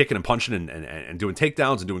 and was kicking and punching and doing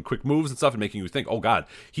takedowns and doing quick moves and stuff and making you think, oh God,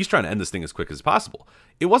 he's trying to end this thing as quick as possible.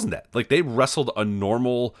 It wasn't that. Like, they wrestled a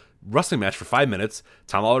normal wrestling match for 5 minutes.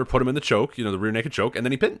 Tom Lawlor put him in the choke, the rear naked choke, and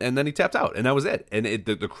then he pinned, and then he tapped out, and that was it. And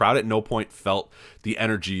the crowd at no point felt the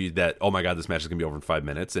energy that, oh my God, this match is going to be over in 5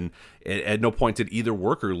 minutes. And at no point did either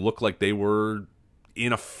worker look like they were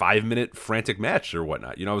in a 5-minute frantic match or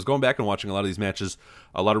whatnot. I was going back and watching a lot of these matches,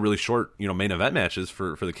 a lot of really short, main event matches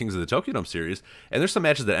for the Kings of the Tokyo Dome series, and there's some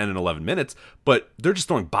matches that end in 11 minutes, but they're just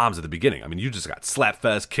throwing bombs at the beginning. I mean, you just got slap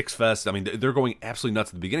fest, kicks fest. I mean, they're going absolutely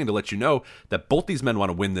nuts at the beginning to let you know that both these men want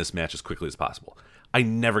to win this match as quickly as possible. I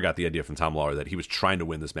never got the idea from Tom Lawlor that he was trying to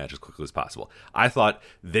win this match as quickly as possible. I thought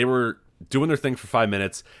they were doing their thing for 5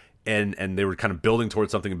 minutes, and they were kind of building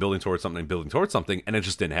towards something and building towards something and building towards something, and it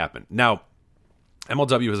just didn't happen. Now,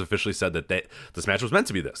 MLW has officially said that this match was meant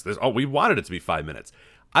to be this. We wanted it to be 5 minutes.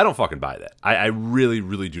 I don't fucking buy that. I really,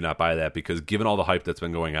 really do not buy that, because given all the hype that's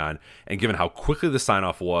been going on and given how quickly the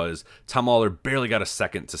sign-off was, Tom Lawlor barely got a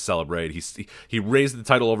second to celebrate. He raised the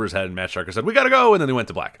title over his head and Matt Striker said, "We gotta go," and then they went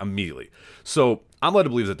to black immediately. So I'm led to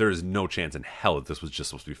believe that there is no chance in hell that this was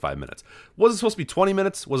just supposed to be 5 minutes. Was it supposed to be 20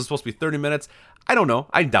 minutes? Was it supposed to be 30 minutes? I don't know.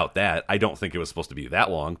 I doubt that. I don't think it was supposed to be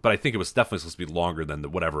that long, but I think it was definitely supposed to be longer than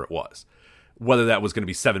whatever it was. Whether that was going to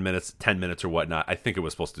be 7 minutes, 10 minutes, or whatnot, I think it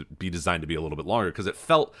was supposed to be designed to be a little bit longer, because it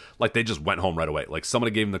felt like they just went home right away. Like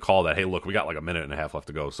somebody gave them the call that, hey, look, we got like a minute and a half left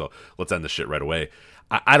to go, so let's end this shit right away.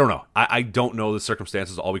 I don't know. I don't know the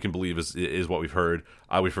circumstances. All we can believe is what we've heard.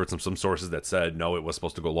 We've heard some sources that said, no, it was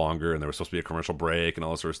supposed to go longer, and there was supposed to be a commercial break and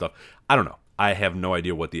all that sort of stuff. I don't know. I have no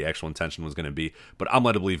idea what the actual intention was going to be, but I'm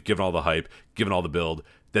led to believe, given all the hype, given all the build,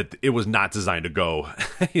 that it was not designed to go,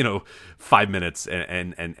 5 minutes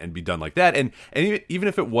and be done like that. And even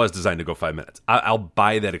if it was designed to go 5 minutes, I'll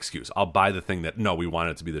buy that excuse. I'll buy the thing that, no, we want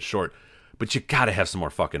it to be this short. But you got to have some more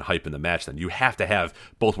fucking hype in the match then. You have to have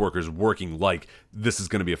both workers working like this is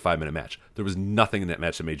going to be a 5-minute match. There was nothing in that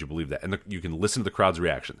match that made you believe that. And you can listen to the crowd's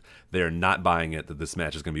reaction. They are not buying it that this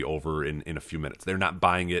match is going to be over in a few minutes. They're not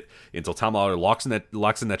buying it until Tom Lawlor locks in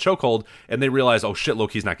that chokehold and they realize, oh shit,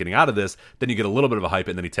 Loki's not getting out of this. Then you get a little bit of a hype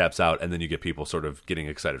and then he taps out, and then you get people sort of getting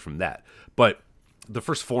excited from that. But the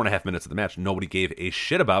first 4.5 minutes of the match, nobody gave a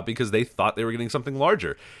shit about, because they thought they were getting something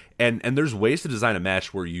larger. And there's ways to design a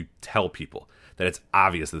match where you tell people that it's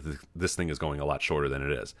obvious that this thing is going a lot shorter than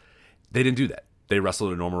it is. They didn't do that. They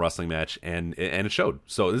wrestled a normal wrestling match, and it showed.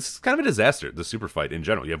 So this is kind of a disaster, the super fight in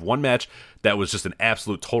general. You have one match that was just an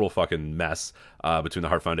absolute total fucking mess between the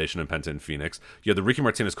Hart Foundation and Penta and Phoenix. You had the Ricky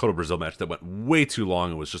Martinez Cotto Brazil match that went way too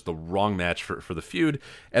long. It was just the wrong match for the feud.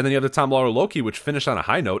 And then you have the Tom Lawlor Loki, which finished on a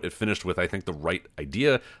high note. It finished with, I think, the right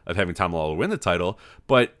idea of having Tom Lawlor win the title,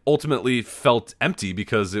 but ultimately felt empty,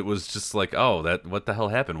 because it was just like, oh, what the hell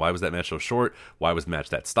happened? Why was that match so short? Why was the match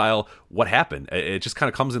that style? What happened? It just kind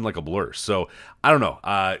of comes in like a blur. So I don't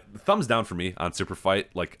know. Thumbs down for me on Super Fight.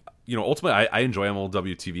 Like, ultimately, I enjoy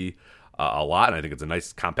MLW TV a lot, and I think it's a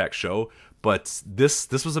nice compact show. But this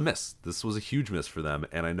was a miss. This was a huge miss for them.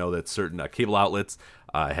 And I know that certain cable outlets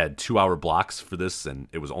had 2-hour blocks for this, and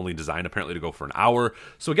it was only designed apparently to go for an hour.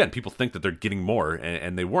 So again, people think that they're getting more,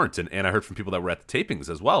 and they weren't. And I heard from people that were at the tapings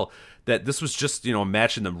as well that this was just a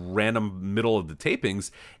match in the random middle of the tapings,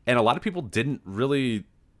 and a lot of people didn't really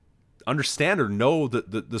understand or know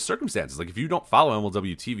the circumstances. Like, if you don't follow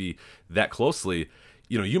MLW TV that closely,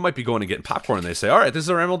 you might be going and getting popcorn, and they say, all right, this is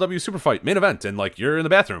our MLW Super Fight main event, and like, you're in the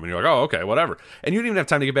bathroom, and you're like, oh, okay, whatever, and you didn't even have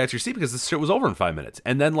time to get back to your seat because this shit was over in 5 minutes.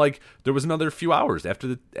 And then like, there was another few hours after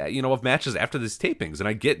the of matches after these tapings, and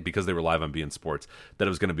I get, because they were live on beIN Sports, that it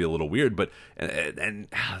was going to be a little weird, but and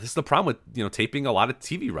this is the problem with taping a lot of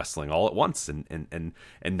TV wrestling all at once, and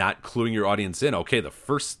not cluing your audience in. Okay, the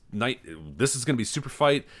first night, this is going to be Super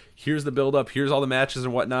Fight. Here's the build up. Here's all the matches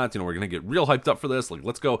and whatnot. We're going to get real hyped up for this. Like,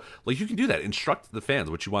 let's go. Like, you can do that. Instruct the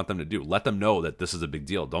fans what you want them to do. Let them know that this is a big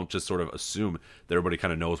deal. Don't just sort of assume that everybody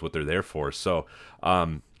kind of knows what they're there for. So,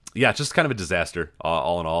 yeah, just kind of a disaster,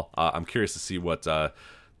 all in all. I'm curious to see what the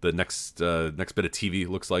next bit of TV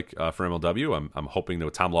looks like for MLW. I'm hoping that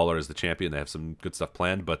with Tom Lawlor as the champion, they have some good stuff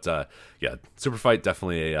planned. But yeah, Super Fight,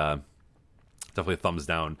 definitely a thumbs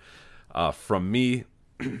down from me.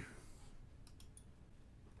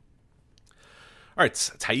 All right,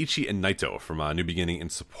 Taichi and Naito from New Beginning in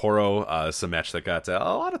Sapporo. It's a match that got a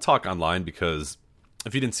lot of talk online because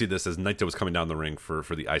if you didn't see this, as Naito was coming down the ring for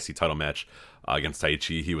the IC title match against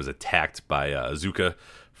Taichi, he was attacked by Azuka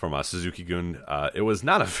from Suzuki-gun. It was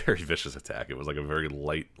not a very vicious attack. It was like a very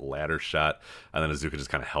light ladder shot, and then Azuka just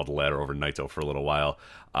kind of held the ladder over Naito for a little while.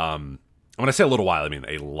 When I say a little while, I mean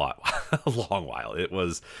a long while. It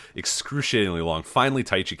was excruciatingly long. Finally,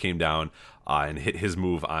 Taichi came down and hit his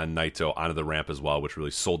move on Naito onto the ramp as well, which really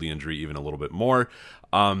sold the injury even a little bit more.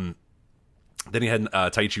 Then he had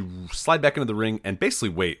Taichi slide back into the ring and basically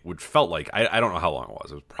wait, which felt like, I don't know how long it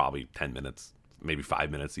was. It was probably 10 minutes, maybe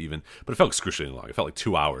 5 minutes even, but it felt excruciatingly long. It felt like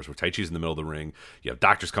 2 hours where Taichi's in the middle of the ring. You have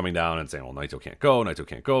doctors coming down and saying, well, Naito can't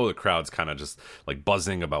go. The crowd's kind of just like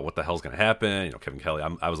buzzing about what the hell's going to happen. You know, Kevin Kelly,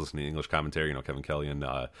 I was listening to English commentary, you know, Kevin Kelly and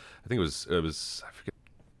I think it was, I forget.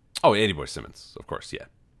 Oh, Andy Boy Simmons, of course, yeah.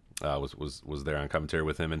 Was there on commentary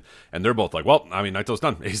with him, and they're both like, well, I mean, Naito's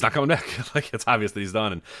done. He's not coming back. Like, it's obvious that he's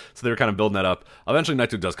done, and so they were kind of building that up. Eventually,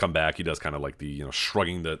 Naito does come back. He does kind of like the, you know,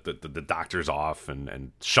 shrugging the doctors off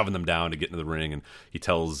and shoving them down to get into the ring, and he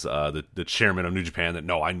tells the chairman of New Japan that,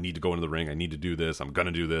 no, I need to go into the ring. I need to do this. I'm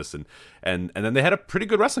gonna do this, and then they had a pretty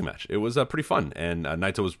good wrestling match. It was pretty fun, and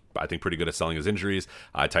Naito was, I think, pretty good at selling his injuries.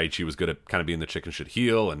 Taichi was good at kind of being the chicken shit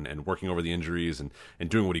heel and working over the injuries and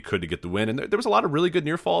doing what he could to get the win. And there was a lot of really good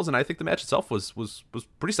near falls, and I think the match itself was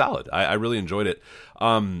pretty solid. I really enjoyed it.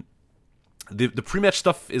 The pre-match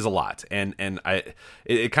stuff is a lot, and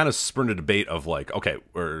it kind of spurned a debate of like, okay,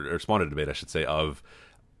 or spawned a debate, I should say, of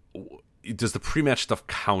does the pre-match stuff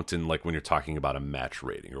count in like when you're talking about a match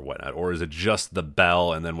rating or whatnot, or is it just the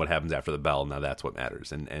bell and then what happens after the bell? Now that's what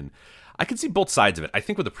matters, and I can see both sides of it. I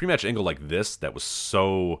think with a pre-match angle like this that was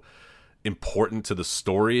so important to the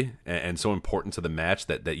story and so important to the match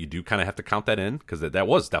that you do kind of have to count that in, because that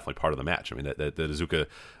was definitely part of the match. I mean, that Azuka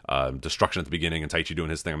destruction at the beginning and Taichi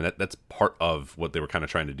doing his thing, I mean, that's part of what they were kind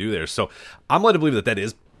of trying to do there. So I'm led to believe that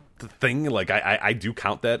is the thing. Like I do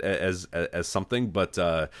count that as something, but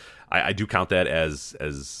I do count that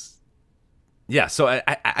as yeah. So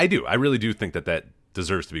I do. I really do think that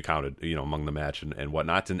deserves to be counted, you know, among the match and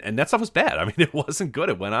whatnot. And that stuff was bad. I mean, it wasn't good.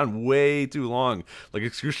 It went on way too long, like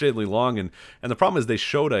excruciatingly long. And the problem is they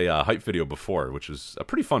showed a hype video before, which was a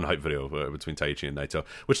pretty fun hype video between Taichi and Naito,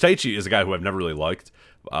 which Taichi is a guy who I've never really liked.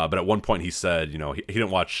 But at one point he said, you know, he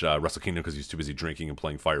didn't watch Wrestle Kingdom because he was too busy drinking and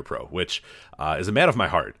playing Fire Pro, which is a man of my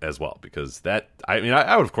heart as well, because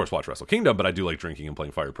I would of course watch Wrestle Kingdom, but I do like drinking and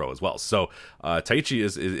playing Fire Pro as well. So Taichi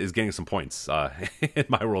is getting some points in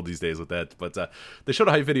my world these days with that. But they showed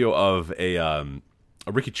a hype video of a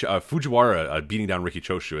Fujiwara beating down Riki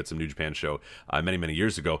Choshu at some New Japan show many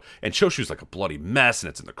years ago, and Choshu's like a bloody mess, and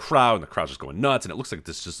it's in the crowd, and the crowd's just going nuts, and it looks like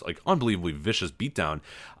this just like unbelievably vicious beatdown.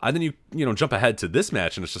 And then you know jump ahead to this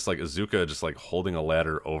match, and it's just like Azuka just like holding a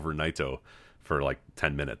ladder over Naito for like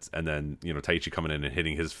 10 minutes, and then you know Taichi coming in and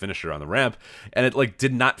hitting his finisher on the ramp, and it like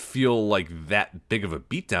did not feel like that big of a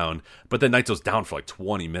beatdown. But then Naito's down for like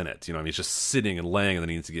 20 minutes, you know, and he's just sitting and laying, and then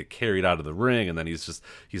he needs to get carried out of the ring, and then he's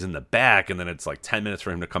in the back, and then it's like 10 minutes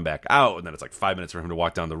for him to come back out, and then it's like 5 minutes for him to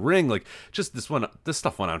walk down the ring. Like just this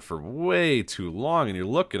stuff went on for way too long, and you're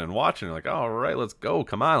looking and watching, and you're like, all right, let's go,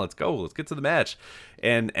 come on, let's go, let's get to the match.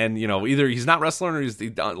 And you know, either he's not wrestling or he's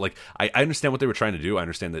like, I understand what they were trying to do. I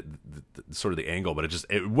understand that sort of the angle, but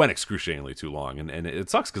it went excruciatingly too long, and it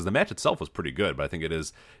sucks because the match itself was pretty good, but I think it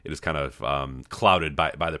is kind of clouded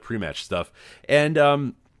by the pre-match stuff.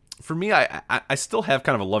 And for me, I still have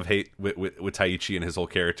kind of a love-hate with Taichi and his whole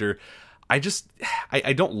character. I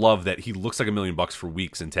don't love that he looks like $1 million for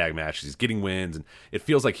weeks in tag matches. He's getting wins, and it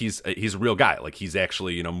feels like he's a real guy. Like he's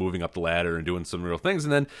actually, you know, moving up the ladder and doing some real things.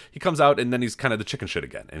 And then he comes out, and then he's kind of the chicken shit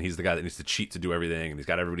again. And he's the guy that needs to cheat to do everything, and he's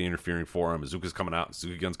got everybody interfering for him. Azuka's coming out,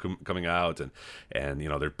 Suzuki-gun's coming out, and you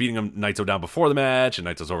know they're beating Naito down before the match, and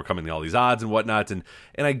Naito's overcoming all these odds and whatnot. And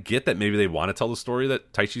I get that maybe they want to tell the story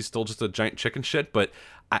that Taichi's still just a giant chicken shit, but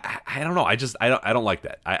I don't know. I don't like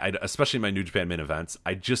that. I especially in my New Japan main events.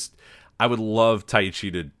 I would love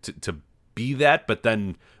Taichi to be that, but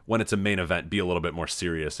then when it's a main event, be a little bit more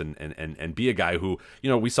serious and be a guy who, you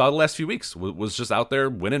know, we saw the last few weeks was just out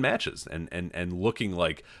there winning matches and looking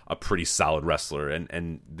like a pretty solid wrestler,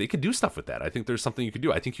 and they could do stuff with that. I think there's something you could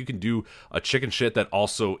do. I think you can do a chicken shit that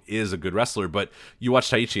also is a good wrestler, but you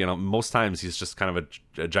watch Taichi, and most times he's just kind of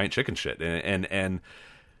a giant chicken shit, and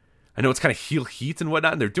I know it's kind of heel heat and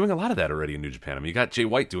whatnot, and they're doing a lot of that already in New Japan. I mean, you got Jay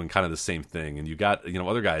White doing kind of the same thing, and you got, you know,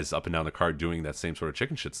 other guys up and down the card doing that same sort of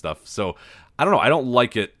chicken shit stuff. So I don't know. I don't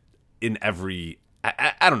like it in every.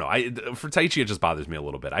 I don't know. For Taichi, it just bothers me a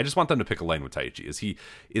little bit. I just want them to pick a lane with Taichi.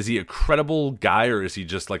 Is he a credible guy, or is he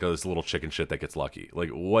just like this little chicken shit that gets lucky?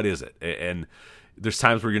 Like, what is it? And there's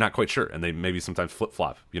times where you're not quite sure, and they maybe sometimes flip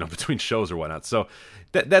flop, between shows or whatnot. So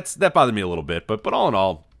that bothered me a little bit, but all in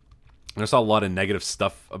all, I saw a lot of negative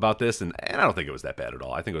stuff about this, and I don't think it was that bad at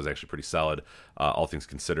all. I think it was actually pretty solid, all things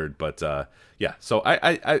considered. But yeah, so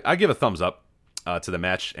I give a thumbs up to the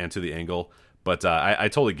match and to the angle. But I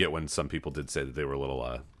totally get when some people did say that they were a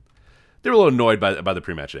little annoyed by the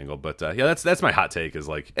pre-match angle. But yeah, that's my hot take. Is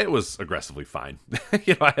like it was aggressively fine.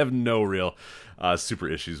 I have no real super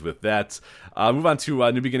issues with that. Move on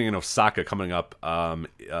to New Beginning in Osaka coming up.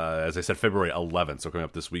 As I said, February 11th, so coming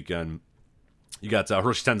up this weekend. You got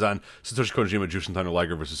Hiroshi Tenzan, Satoshi Kojima, Jushin Thunder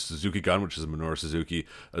Liger versus Suzuki Gun, which is Minoru Suzuki,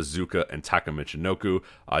 Azuka, and Taka Michinoku.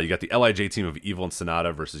 You got the LIJ team of Evil and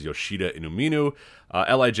Sonata versus Yoshida and Umino.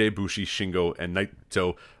 LIJ, Bushi, Shingo, and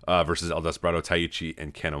Naito versus El Desperado, Taichi,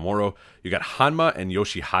 and Kanemaru. You got Hanma and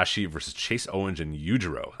Yoshihashi versus Chase Owens and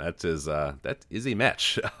Yujiro. That is a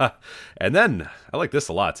match. And then, I like this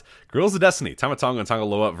a lot. Girls of Destiny, Tama Tonga and Tonga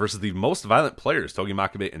Loa versus the most violent players, Togi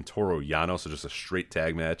Makabe and Toru Yano. So just a straight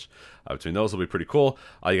tag match. Between those will be pretty cool.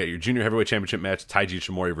 You got your Junior Heavyweight Championship match, Taiji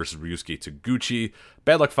Ishimori versus Ryusuke Taguchi.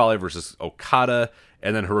 Bad Luck Fale versus Okada.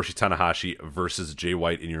 And then Hiroshi Tanahashi versus Jay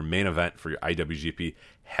White in your main event for your IWGP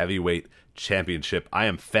Heavyweight Championship. I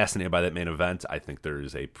am fascinated by that main event. I think there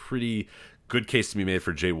is a pretty good case to be made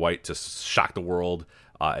for Jay White to shock the world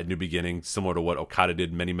at New Beginning, similar to what Okada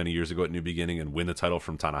did many, many years ago at New Beginning and win the title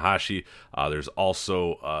from Tanahashi. There's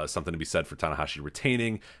also something to be said for Tanahashi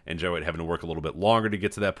retaining and Jay White having to work a little bit longer to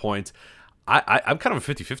get to that point. I'm kind of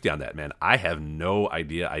a 50-50 on that, man. I have no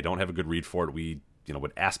idea. I don't have a good read for it. We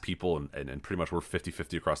would ask people, and pretty much we're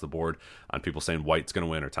 50-50 across the board on people saying White's going to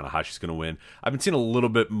win or Tanahashi's going to win. I've been seeing a little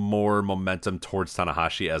bit more momentum towards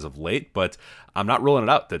Tanahashi as of late, but I'm not ruling it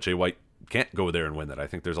out that Jay White can't go there and win that. I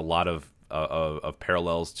think there's a lot of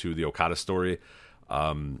parallels to the Okada story,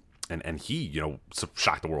 and he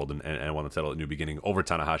shocked the world and won the title at New Beginning over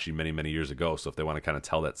Tanahashi many, many years ago. So if they want to kind of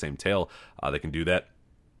tell that same tale, they can do that.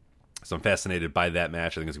 So I'm fascinated by that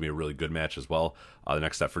match. I think it's going to be a really good match as well. The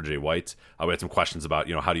next step for Jay White. We had some questions about,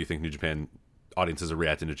 how do you think New Japan audiences are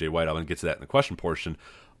reacting to Jay White? I'm going to get to that in the question portion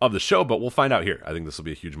of the show, but we'll find out here. I think this will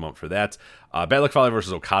be a huge moment for that. Bad Luck Fale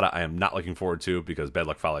versus Okada, I am not looking forward to because Bad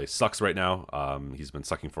Luck Fale sucks right now. He's been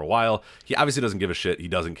sucking for a while. He obviously doesn't give a shit. He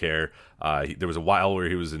doesn't care. There was a while where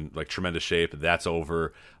he was in tremendous shape. That's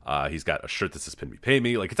over. He's got a shirt that says "Pin Me, Pay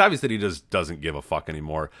Me." It's obvious that he just doesn't give a fuck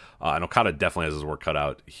anymore. And Okada definitely has his work cut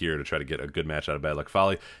out here to try to get a good match out of Bad Luck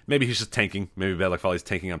Fale. Maybe he's just tanking. Maybe Bad Luck Fale's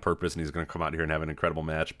tanking on purpose, and he's going to come out here and have an incredible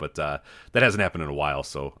match. But that hasn't happened in a while,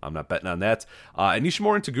 so I'm not betting on that. And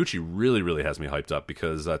Ishimori and Taguchi really, really has me hyped up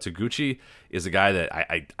because Taguchi is a guy that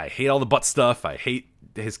I hate all the butt stuff. I hate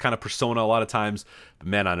his kind of persona a lot of times, but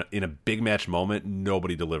man, in a big match moment,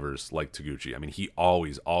 nobody delivers like Taguchi. I mean, he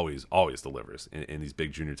always delivers in these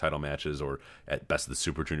big junior title matches or at best of the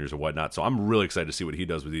Super Juniors or whatnot. So I'm really excited to see what he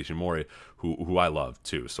does with Ishimori, who I love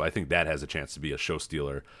too. So I think that has a chance to be a show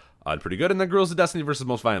stealer. Pretty good. And then Girls of Destiny versus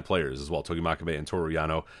Most Violent Players as well. Togi Makabe and Toru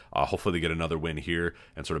Yano. Hopefully they get another win here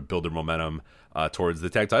and sort of build their momentum towards the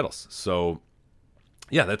tag titles. So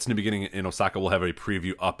yeah, that's New Beginning in Osaka. We'll have a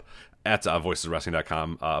preview up at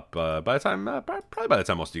voicesofwrestling.com by the time, probably by the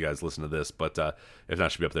time most of you guys listen to this, but if not,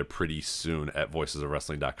 it should be up there pretty soon at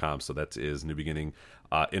voicesofwrestling.com. So that is New Beginning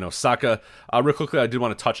in Osaka. Real quickly, I did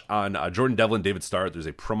want to touch on Jordan Devlin, David Starr. There's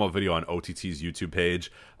a promo video on OTT's YouTube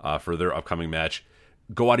page for their upcoming match.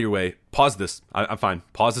 Go out of your way. Pause this. I'm fine.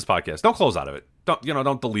 Pause this podcast. Don't close out of it.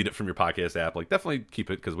 Don't delete it from your podcast app. Definitely keep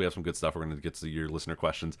it because we have some good stuff. We're going to get to your listener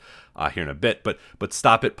questions here in a bit. But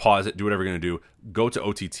stop it, pause it, do whatever you're going to do. Go to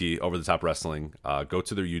OTT, Over the Top Wrestling. Go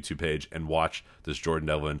to their YouTube page and watch this Jordan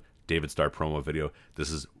Devlin, David Starr promo video. This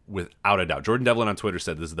is without a doubt. Jordan Devlin on Twitter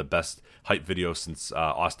said this is the best hype video since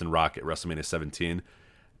Austin Rock at WrestleMania 17.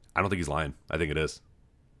 I don't think he's lying. I think it is.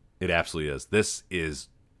 It absolutely is. This is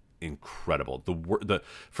incredible.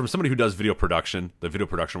 From somebody who does video production, the video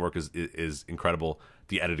production work is incredible.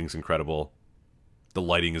 The editing's incredible. The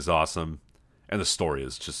lighting is awesome, and the story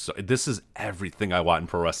is just this is everything I want in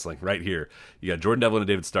pro wrestling right here. You got Jordan Devlin and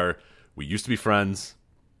David Starr. We used to be friends.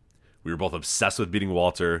 We were both obsessed with beating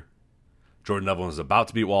Walter. Jordan Devlin was about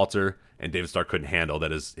to beat Walter, and David Starr couldn't handle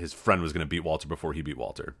that his friend was going to beat Walter before he beat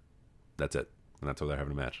Walter. That's it, and that's why they're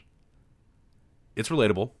having a match. It's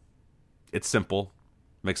relatable. It's simple.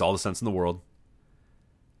 Makes all the sense in the world.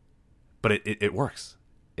 But it works.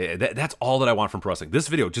 That's all that I want from pro wrestling. This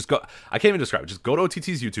video, just go. I can't even describe it. Just go to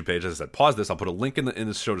OTT's YouTube page. As I said, pause this. I'll put a link in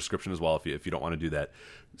the show description as well if you don't want to do that.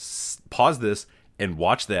 Pause this and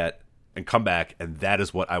watch that and come back, and that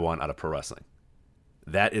is what I want out of pro wrestling.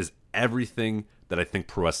 That is everything that I think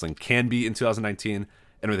pro wrestling can be in 2019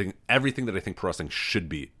 and everything that I think pro wrestling should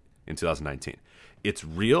be in 2019. It's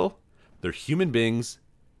real. They're human beings,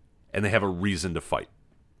 and they have a reason to fight.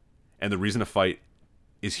 And the reason to fight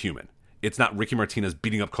is human. It's not Ricky Martinez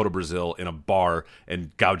beating up Cotto Brazil in a bar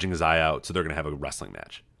and gouging his eye out, so they're going to have a wrestling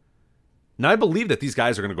match. Now, I believe that these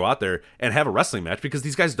guys are going to go out there and have a wrestling match because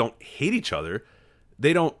these guys don't hate each other.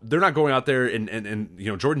 They're not going out there and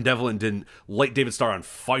Jordan Devlin didn't light David Starr on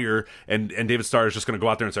fire and David Starr is just going to go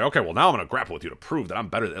out there and say, okay, well, now I'm going to grapple with you to prove that I'm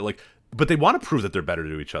better. But they want to prove that they're better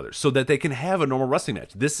to each other so that they can have a normal wrestling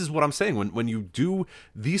match. This is what I'm saying. When you do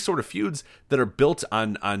these sort of feuds that are built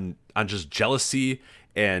on just jealousy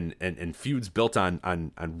and feuds built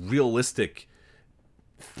on realistic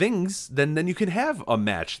things, then you can have a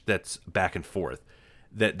match that's back and forth.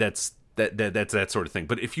 That's that sort of thing.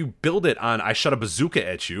 But if you build it on I shot a bazooka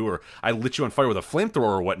at you or I lit you on fire with a flamethrower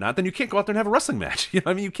or whatnot, then you can't go out there and have a wrestling match. You know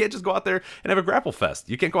what I mean? You can't just go out there and have a grapple fest.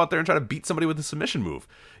 You can't go out there and try to beat somebody with a submission move.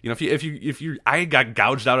 You know, if you I got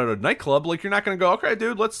gouged out at a nightclub, like you're not going to go, okay,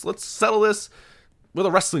 dude, let's settle this with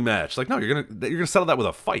a wrestling match. Like, no, you're gonna settle that with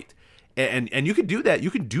a fight. And you can do that.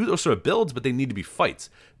 You can do those sort of builds, but they need to be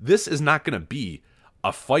fights. This is not going to be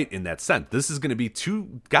a fight in that sense. This is going to be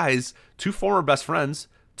two former best friends,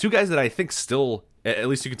 two guys that I think still, at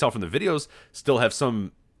least you can tell from the videos, still have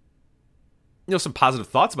some positive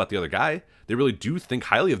thoughts about the other guy. They really do think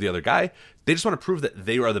highly of the other guy. They just want to prove that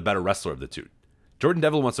they are the better wrestler of the two. Jordan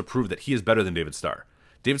Devlin wants to prove that he is better than David Starr.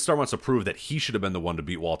 David Starr wants to prove that he should have been the one to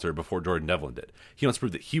beat Walter before Jordan Devlin did. He wants to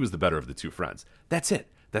prove that he was the better of the two friends. That's it.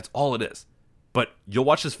 That's all it is. But you'll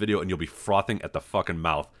watch this video and you'll be frothing at the fucking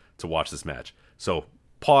mouth to watch this match. So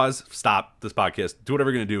pause, stop this podcast, do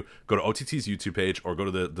whatever you're going to do. Go to OTT's YouTube page or go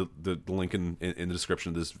to the link in the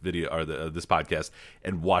description of this video or this podcast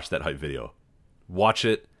and watch that hype video. Watch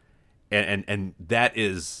it, and that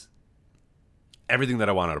is everything that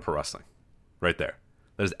I want out of pro wrestling right there.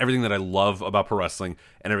 That is everything that I love about pro wrestling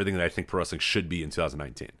and everything that I think pro wrestling should be in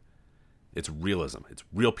 2019. It's realism. It's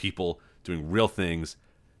real people doing real things,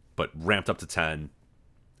 but ramped up to 10,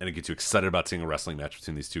 and it gets you excited about seeing a wrestling match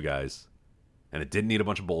between these two guys. And it didn't need a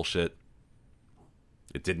bunch of bullshit.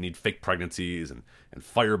 It didn't need fake pregnancies and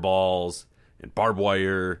fireballs and barbed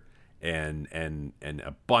wire and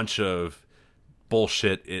a bunch of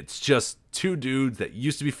bullshit. It's just two dudes that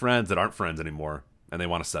used to be friends that aren't friends anymore, and they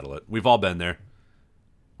want to settle it. We've all been there.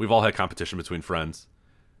 We've all had competition between friends.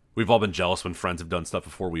 We've all been jealous when friends have done stuff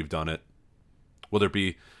before we've done it. Whether it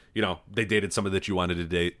be, they dated somebody that you wanted to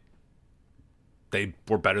date. They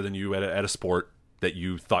were better than you at a sport that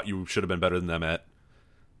you thought you should have been better than them at.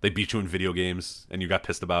 They beat you in video games and you got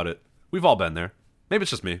pissed about it. We've all been there. Maybe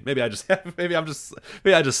it's just me. Maybe I just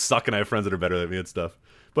suck and I have friends that are better than me and stuff.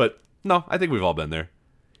 But no, I think we've all been there.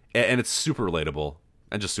 And it's super relatable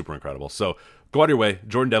and just super incredible. So go out of your way.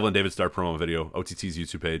 Jordan Devlin, David Starr promo video, OTT's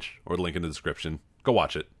YouTube page, or the link in the description. Go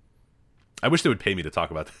watch it. I wish they would pay me to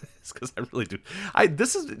talk about this because I really do.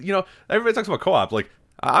 Everybody talks about co-op. Like,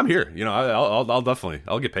 I'm here.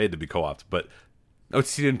 I'll get paid to be co-opted. But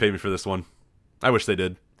OTT didn't pay me for this one. I wish they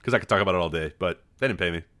did because I could talk about it all day, but they didn't pay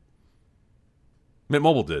me. Mint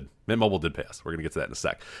Mobile did. Mint Mobile did pay us. We're going to get to that in a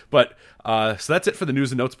sec. But so that's it for the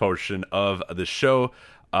news and notes portion of the show.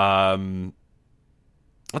 Let's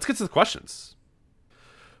get to the questions.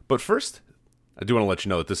 But first, I do want to let you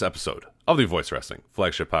know that this episode of the Voice Wrestling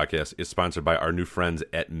flagship podcast is sponsored by our new friends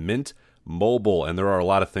at Mint Mobile. And there are a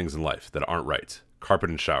lot of things in life that aren't right.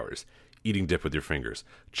 Carpet and showers, eating dip with your fingers,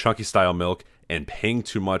 chunky style milk, and paying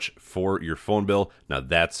too much for your phone bill. Now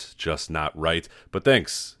that's just not right. But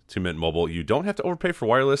thanks to Mint Mobile, you don't have to overpay for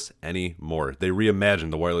wireless anymore. They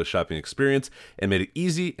reimagined the wireless shopping experience and made it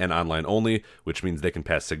easy and online only, which means they can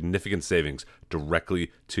pass significant savings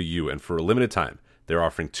directly to you. And for a limited time, they're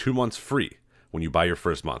offering 2 months free when you buy your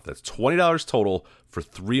first month. That's $20 total for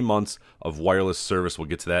 3 months of wireless service. We'll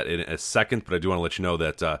get to that in a second, but I do want to let you know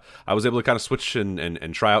that I was able to kind of switch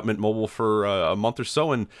and try out Mint Mobile for a month or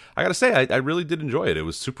so, and I got to say, I really did enjoy it. It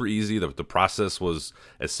was super easy. The process was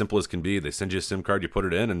as simple as can be. They send you a SIM card, you put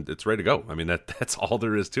it in, and it's ready to go. I mean, that's all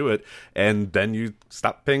there is to it, and then you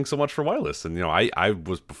stop paying so much for wireless. And, I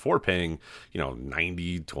was before paying,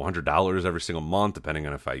 $90 to $100 every single month, depending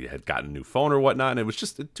on if I had gotten a new phone or whatnot, and it was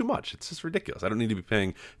just too much. It's just ridiculous. I don't need to be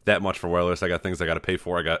paying that much for wireless. I got things I got to pay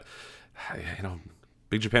for. I got,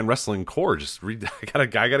 Big Japan Wrestling Core. I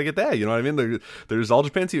gotta get that. You know what I mean? There's All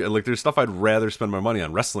Japan TV. Like, there's stuff I'd rather spend my money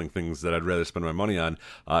on. Wrestling things that I'd rather spend my money on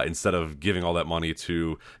instead of giving all that money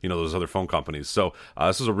to those other phone companies. So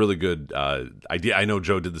this was a really good idea. I know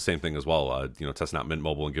Joe did the same thing as well. Testing out Mint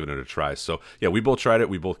Mobile and giving it a try. So yeah, we both tried it.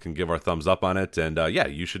 We both can give our thumbs up on it. And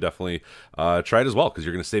you should definitely try it as well because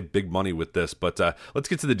you're going to save big money with this. But let's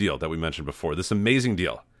get to the deal that we mentioned before. This amazing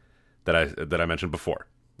deal that I mentioned before.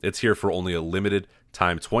 It's here for only a limited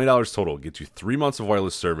time, $20 total. Gets you 3 months of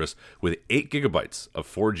wireless service with 8 gigabytes of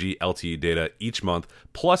 4G LTE data each month,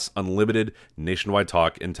 plus unlimited nationwide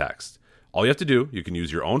talk and text. All you have to do, you can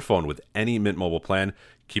use your own phone with any Mint Mobile plan.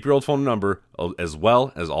 Keep your old phone number as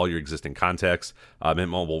well as all your existing contacts. Mint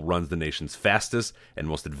Mobile runs the nation's fastest and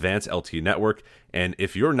most advanced LTE network. And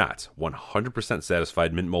if you're not 100%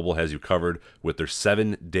 satisfied, Mint Mobile has you covered with their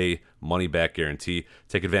 7-day money-back guarantee.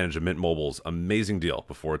 Take advantage of Mint Mobile's amazing deal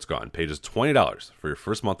before it's gone. Pay just $20 for your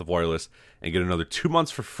first month of wireless and get another 2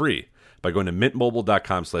 months for free by going to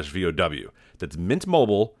mintmobile.com/VOW. That's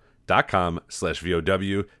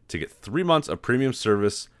mintmobile.com/VOW to get 3 months of premium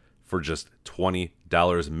service for just $20.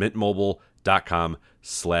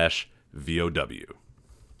 mintmobile.com/VOW.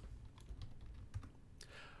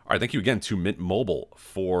 All right, thank you again to Mint Mobile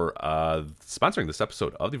for sponsoring this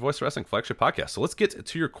episode of the Voice of Wrestling flagship podcast. So let's get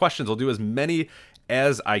to your questions. I'll do as many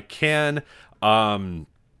as I can. All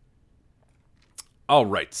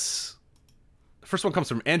right. First one comes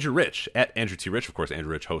from Andrew Rich, at Andrew T. Rich. Of course,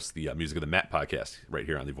 Andrew Rich hosts the Music of the Mat podcast right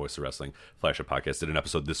here on the Voice of Wrestling flagship podcast. Did an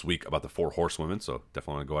episode this week about the 4 Horsewomen, so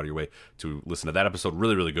definitely want to go out of your way to listen to that episode.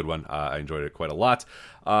 Really, really good one. I enjoyed it quite a lot.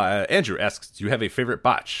 Andrew asks, do you have a favorite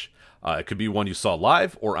botch? It could be one you saw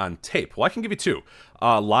live or on tape. Well, I can give you 2.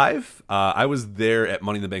 Live, I was there at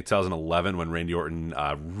Money in the Bank 2011 when Randy Orton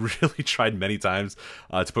really tried many times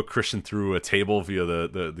to put Christian through a table via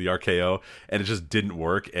the RKO, and it just didn't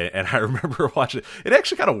work. And I remember watching it. It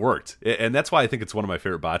actually kind of worked, and that's why I think it's one of my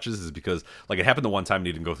favorite botches, is because like it happened the one time and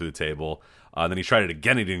he didn't go through the table. Then he tried it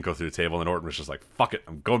again, he didn't go through the table, and Orton was just like, fuck it,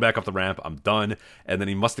 I'm going back up the ramp, I'm done. And then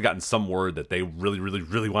he must have gotten some word that they really, really,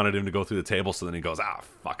 really wanted him to go through the table, so then he goes,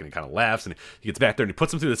 fuck, and he kind of laughs, and he gets back there, and he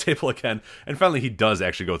puts him through the table again, and finally he does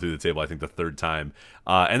actually go through the table, I think the 3rd time.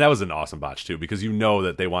 And that was an awesome botch, too, because you know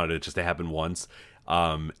that they wanted it just to happen once.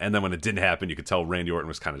 And then when it didn't happen, you could tell Randy Orton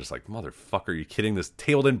was kind of just like, motherfucker, are you kidding? This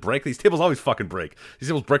table didn't break? These tables always fucking break. These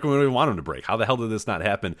tables break when we don't want them to break. How the hell did this not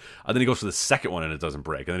happen? And then he goes for the second one and it doesn't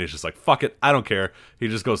break. And then he's just like, fuck it, I don't care. He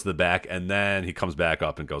just goes to the back, and then he comes back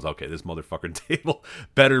up and goes, okay, this motherfucking table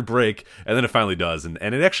better break. And then it finally does. And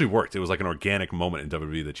it actually worked. It was like an organic moment in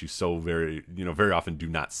WWE that you so very often do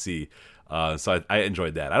not see. So I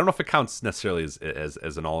enjoyed that. I don't know if it counts necessarily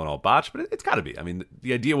as an all-in-all botch, but it's got to be. I mean,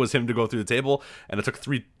 the idea was him to go through the table, and it took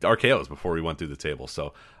 3 RKOs before he went through the table.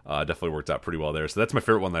 So definitely worked out pretty well there. So that's my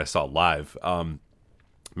favorite one that I saw live.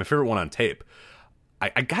 My favorite one on tape,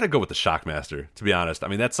 I got to go with the Shockmaster, to be honest. I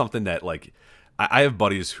mean, that's something that, like, I have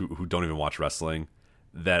buddies who don't even watch wrestling,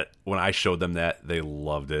 that when I showed them that, they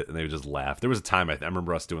loved it and they would just laugh. There was a time I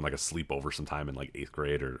remember us doing like a sleepover sometime in like 8th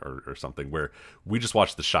grade or something, where we just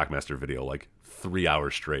watched the Shockmaster video like 3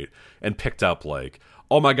 hours straight and picked up like,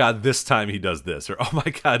 oh my god, this time he does this, or oh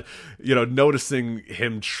my god, noticing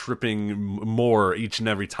him tripping more each and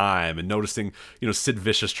every time, and noticing Sid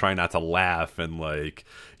Vicious trying not to laugh, and like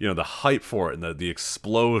the hype for it, and the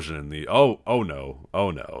explosion, and the oh no,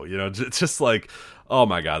 just like, oh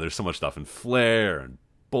my god, there's so much stuff in Flair and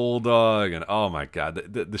Bulldog, and oh my god,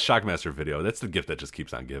 the Shockmaster video, that's the gift that just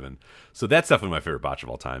keeps on giving. So that's definitely my favorite botch of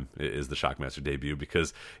all time, is the Shockmaster debut,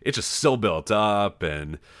 because it's just so built up,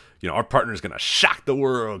 and our partner's gonna shock the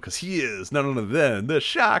world because he is none other than the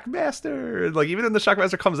Shockmaster. Like, even when the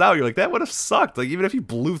Shockmaster comes out, you're like, that would have sucked. Like, even if he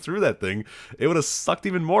blew through that thing, it would have sucked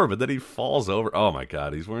even more. But then he falls over. Oh my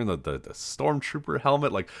god, he's wearing the Stormtrooper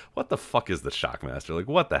helmet. Like, what the fuck is the Shockmaster? Like,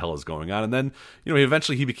 what the hell is going on? And then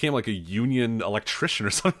he became like a union electrician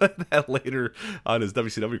or something like that later on his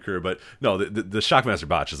WCW career. But no, the Shockmaster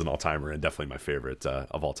botch is an all timer, and definitely my favorite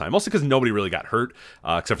of all time. Mostly because nobody really got hurt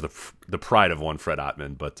except for the pride of one Fred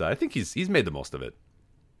Ottman. But I think he's made the most of it,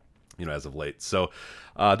 as of late. So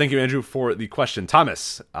thank you, Andrew, for the question.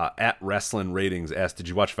 Thomas at Wrestling Ratings asked, did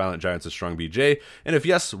you watch Violent Giants and Strong BJ? And if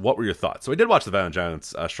yes, what were your thoughts? So I did watch the Violent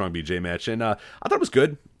Giants Strong BJ match, and I thought it was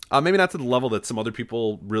good. Maybe not to the level that some other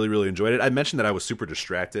people really, really enjoyed it. I mentioned that I was super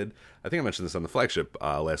distracted. I think I mentioned this on the flagship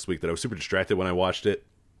last week, that I was super distracted when I watched it.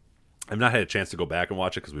 I've not had a chance to go back and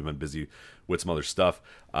watch it because we've been busy with some other stuff.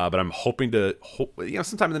 But I'm hoping to,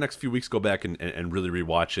 sometime in the next few weeks, go back and really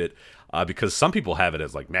rewatch it. Because some people have it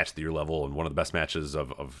as like match of the year level and one of the best matches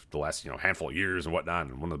of the last handful of years and whatnot,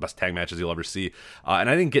 and one of the best tag matches you'll ever see. And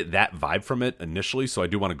I didn't get that vibe from it initially, so I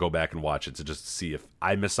do want to go back and watch it to just see if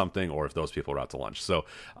I missed something or if those people are out to lunch. So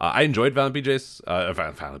I enjoyed Violent BJ's.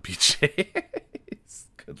 Violent BJ's.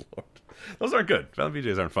 Good lord. Those aren't good. Violent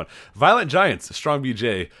BJ's aren't fun. Violent Giants, Strong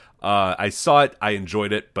BJ. I saw it, I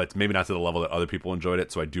enjoyed it, but maybe not to the level that other people enjoyed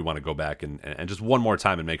it, so I do want to go back and just one more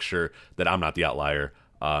time and make sure that I'm not the outlier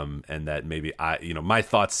and that maybe my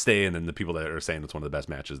thoughts stay, and then the people that are saying it's one of the best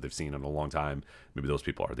matches they've seen in a long time, maybe those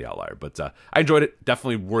people are the outlier. But I enjoyed it.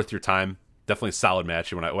 Definitely worth your time. Definitely a solid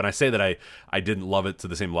match. When I say that I didn't love it to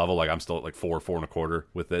the same level, like I'm still at like 4 4.25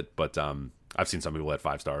 with it, but I've seen some people at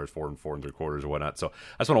 5 stars, 4 and 4.75 or whatnot. So I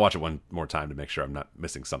just want to watch it one more time to make sure I'm not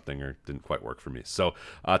missing something or didn't quite work for me. So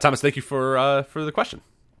Thomas, thank you for the question.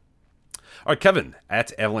 All right, Kevin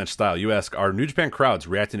at Avalanche Style, you ask, are New Japan crowds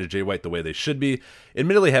reacting to Jay White the way they should be?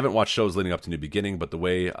 Admittedly, haven't watched shows leading up to New Beginning, but the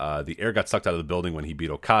way the air got sucked out of the building when he beat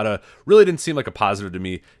Okada really didn't seem like a positive to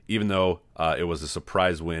me, even though it was a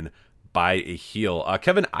surprise win by a heel.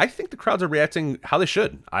 Kevin, I think the crowds are reacting how they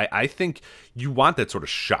should. I think you want that sort of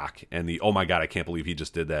shock and the, oh my God, I can't believe he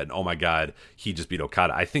just did that, and oh my God, he just beat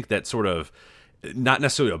Okada. I think that sort of, not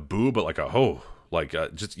necessarily a boo, but like a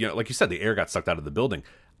just, like you said, the air got sucked out of the building.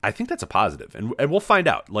 I think that's a positive, and we'll find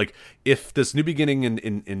out. Like, if this New Beginning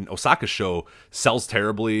in Osaka show sells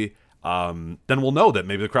terribly, then we'll know that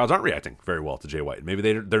maybe the crowds aren't reacting very well to Jay White. Maybe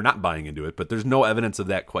they're not buying into it, but there's no evidence of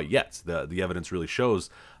that quite yet. The evidence really shows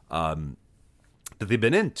that they've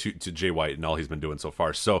been into Jay White and all he's been doing so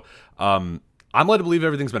far. So I'm led to believe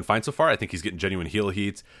everything's been fine so far. I think he's getting genuine heel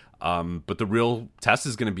heat. But the real test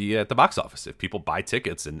is going to be at the box office. If people buy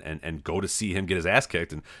tickets and go to see him get his ass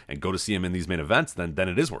kicked and go to see him in these main events, then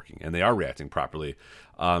it is working and they are reacting properly.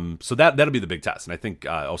 So that'll be the big test. And I think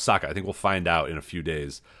Osaka, I think we'll find out in a few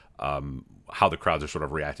days how the crowds are sort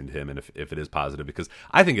of reacting to him and if it is positive, because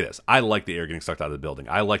I think it is. I like the air getting sucked out of the building.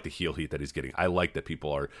 I like the heel heat that he's getting. I like that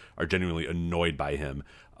people are genuinely annoyed by him.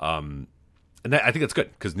 And I think that's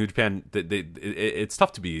good, because New Japan, it's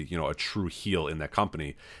tough to be, a true heel in that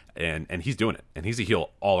company, and he's doing it, and he's a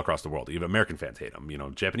heel all across the world. Even American fans hate him,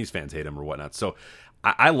 Japanese fans hate him or whatnot. So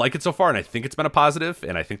I like it so far, and I think it's been a positive,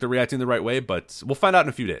 and I think they're reacting the right way. But we'll find out in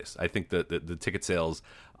a few days. I think that the ticket sales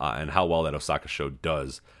and how well that Osaka show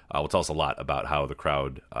does will tell us a lot about how the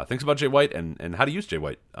crowd thinks about Jay White and how to use Jay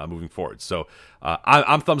White moving forward. So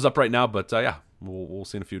I'm thumbs up right now, but we'll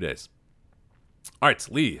see in a few days. All right,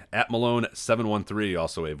 Lee at Malone713,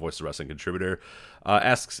 also a Voice of Wrestling contributor,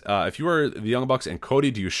 asks, if you are the Young Bucks and Cody,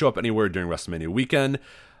 do you show up anywhere during WrestleMania weekend?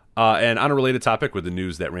 And on a related topic, with the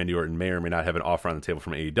news that Randy Orton may or may not have an offer on the table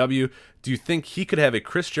from AEW, do you think he could have a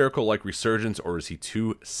Chris Jericho-like resurgence, or is he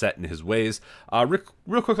too set in his ways?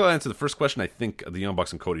 Real quick, I'll answer the first question. I think the Young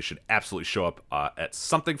Bucks and Cody should absolutely show up at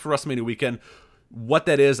something for WrestleMania weekend. What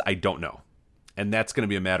that is, I don't know. And that's going to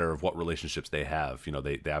be a matter of what relationships they have.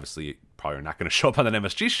 They obviously probably are not going to show up on an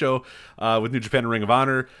MSG show with New Japan and Ring of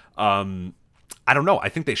Honor. I don't know. I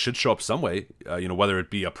think they should show up some way, whether it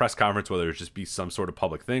be a press conference, whether it just be some sort of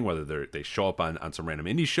public thing, whether they show up on some random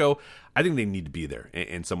indie show. I think they need to be there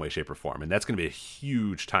in some way, shape, or form. And that's going to be a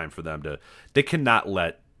huge time for them they cannot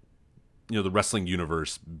let, the wrestling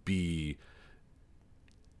universe be...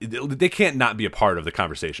 They can't not be a part of the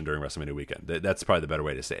conversation during WrestleMania weekend. That's probably the better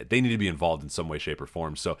way to say it. They need to be involved in some way, shape, or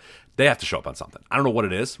form. So they have to show up on something. I don't know what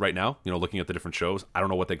it is right now. Looking at the different shows, I don't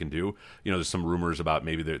know what they can do. There's some rumors about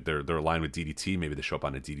maybe they're aligned with DDT. Maybe they show up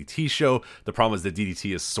on a DDT show. The problem is that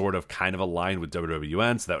DDT is sort of kind of aligned with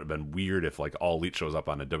WWN, so that would have been weird if like All Elite shows up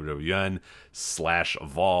on a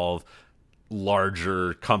WWN/Evolve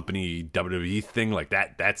larger company WWE thing like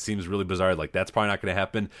that. That seems really bizarre. Like, that's probably not going to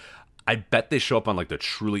happen. I bet they show up on like the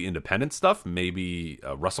truly independent stuff, maybe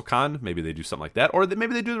WrestleCon, maybe they do something like that, or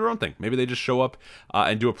maybe they do their own thing. Maybe they just show up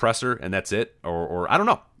and do a presser and that's it, or I don't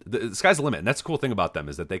know. The sky's the limit, and that's the cool thing about them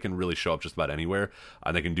is that they can really show up just about anywhere,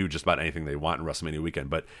 and they can do just about anything they want in WrestleMania weekend.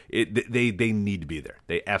 But they need to be there.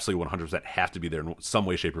 They absolutely 100% have to be there in some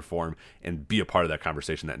way, shape, or form and be a part of that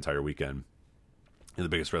conversation that entire weekend. In the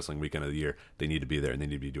biggest wrestling weekend of the year, they need to be there, and they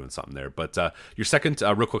need to be doing something there. But your second,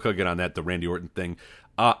 real quick, I'll get on that, the Randy Orton thing.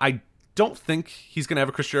 I don't think he's going to have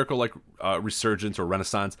a Chris Jericho-like resurgence or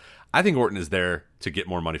renaissance. I think Orton is there to get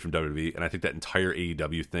more money from WWE, and I think that entire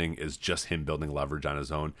AEW thing is just him building leverage on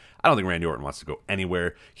his own. I don't think Randy Orton wants to go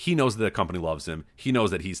anywhere. He knows that the company loves him. He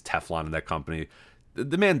knows that he's Teflon in that company.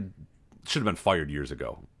 The man should have been fired years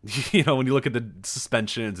ago. When you look at the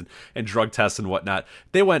suspensions and drug tests and whatnot,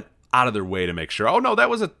 they went out of their way to make sure, oh no, that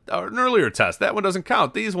was an earlier test, that one doesn't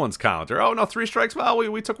count, these ones count, or oh no, 3 strikes, well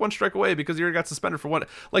we took 1 strike away because you already got suspended for 1.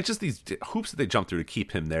 Like, just these hoops that they jump through to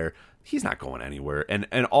keep him there. He's not going anywhere,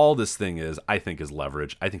 and all this thing is, I think, is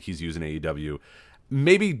leverage. I think he's using AEW.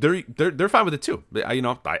 Maybe they're fine with it too.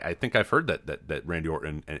 I think I've heard that Randy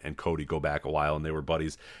Orton and Cody go back a while and they were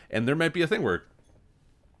buddies, and there might be a thing where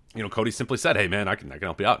Cody simply said, hey man, I can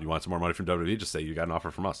help you out. You want some more money from WWE? Just say you got an offer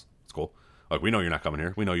from us. It's cool. Like, we know you're not coming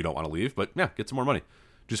here. We know you don't want to leave, but yeah, get some more money.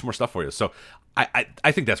 Do some more stuff for you. So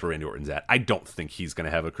I think that's where Randy Orton's at. I don't think he's going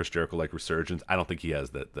to have a Chris Jericho-like resurgence. I don't think he has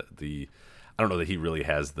the I don't know that he really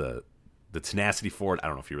has the tenacity for it. I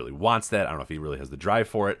don't know if he really wants that. I don't know if he really has the drive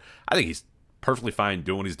for it. I think he's perfectly fine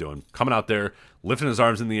doing what he's doing, coming out there, lifting his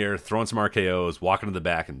arms in the air, throwing some RKOs, walking to the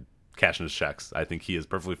back, and cashing his checks. I think he is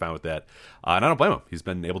perfectly fine with that. And I don't blame him. He's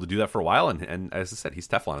been able to do that for a while, and as I said, he's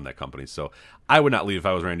Teflon in that company. So I would not leave if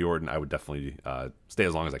I was Randy Orton. I would definitely stay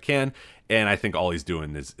as long as I can. And I think all he's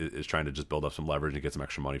doing is trying to just build up some leverage and get some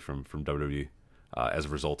extra money from WWE as a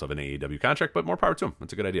result of an AEW contract, but more power to him.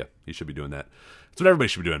 That's a good idea. He should be doing that. That's what everybody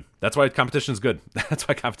should be doing. That's why competition is good. That's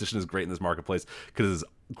why competition is great in this marketplace, because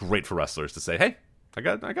it's great for wrestlers to say, hey, I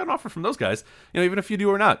got an offer from those guys, even if you do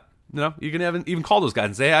or not. You can even call those guys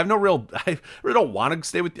and say, hey, I really don't want to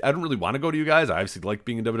stay with you. I don't really want to go to you guys. I obviously like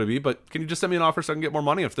being in WWE, but can you just send me an offer so I can get more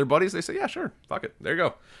money? If they're buddies, they say, yeah, sure. Fuck it. There you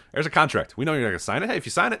go. There's a contract. We know you're not going to sign it. Hey, if you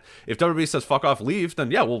sign it, if WWE says fuck off, leave,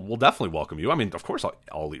 then yeah, we'll definitely welcome you. I mean, of course,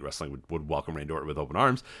 all Elite Wrestling would welcome Randy Orton with open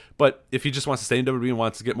arms, but if he just wants to stay in WWE and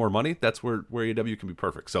wants to get more money, that's where AEW can be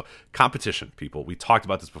perfect. So competition, people. We talked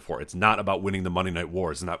about this before. It's not about winning the Monday Night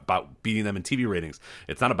Wars. It's not about beating them in TV ratings.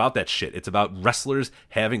 It's not about that shit. It's about wrestlers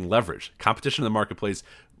having leverage. Competition in the marketplace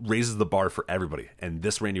raises the bar for everybody, and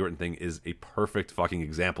this Randy Orton thing is a perfect fucking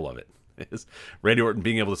example of it. Is Randy Orton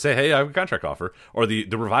being able to say, hey, I have a contract offer, or the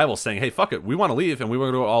Revival saying, hey, fuck it, we want to leave and we want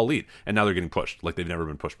to go All Elite, and now they're getting pushed like they've never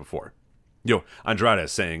been pushed before. Andrade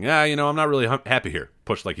is saying, I'm not really happy here,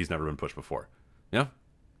 pushed like he's never been pushed before.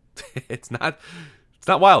 It's not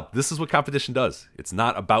wild. This is what competition does. It's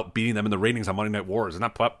not about beating them in the ratings on Monday Night Wars. It's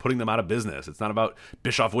not putting them out of business. It's not about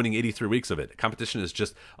Bischoff winning 83 weeks of it. Competition is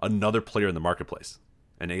just another player in the marketplace.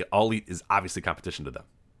 And All Elite is obviously competition to them.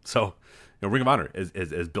 So, Ring of Honor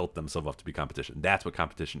has built themselves up to be competition. That's what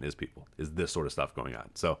competition is, people, is this sort of stuff going on.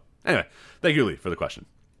 So, anyway, thank you, Lee, for the question.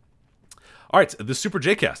 All right, the Super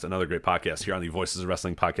J-Cast, another great podcast here on the Voices of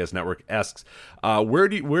Wrestling Podcast Network, asks, where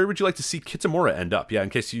would you like to see Kitamura end up? Yeah, in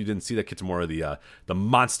case you didn't see that, Kitamura, the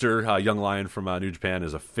monster young lion from New Japan,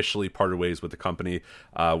 is officially parted ways with the company.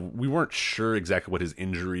 We weren't sure exactly what his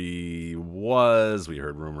injury was. We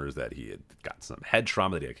heard rumors that he had got some head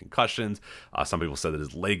trauma, that he had concussions. Some people said that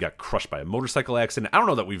his leg got crushed by a motorcycle accident. I don't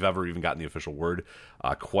know that we've ever even gotten the official word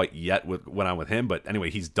quite yet what went on with him, but anyway,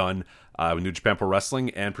 he's done with New Japan Pro Wrestling,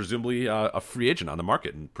 and presumably a free agent on the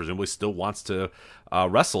market, and presumably still wants to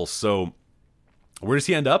wrestle. So where does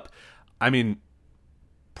he end up? I mean,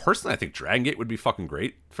 personally, I think Dragon Gate would be fucking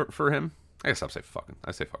great for him. I guess I say fucking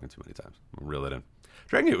too many times. I'll reel it in.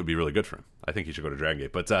 Dragon Gate would be really good for him. I think he should go to Dragon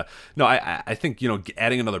Gate. But no, I think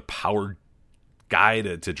adding another power guy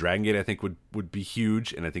to Dragon Gate, I think would be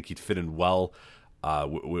huge, and I think he'd fit in well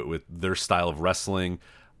with their style of wrestling.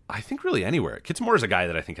 I think really anywhere. Kitamura is a guy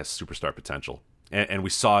that I think has superstar potential, and we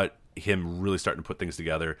saw him really starting to put things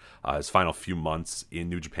together his final few months in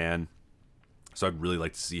New Japan. So I'd really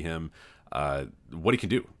like to see him what he can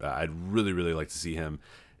do. I'd really like to see him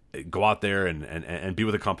go out there and be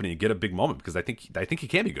with a company and get a big moment, because I think he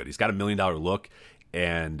can be good. He's got $1 million look,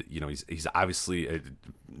 and he's obviously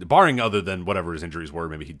barring other than whatever his injuries were,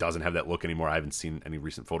 maybe he doesn't have that look anymore. I haven't seen any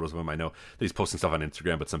recent photos of him. I know that he's posting stuff on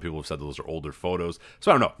Instagram, but some people have said that those are older photos. So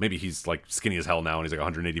I don't know. Maybe he's like skinny as hell now and he's like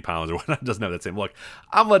 180 pounds or whatnot. Doesn't have that same look.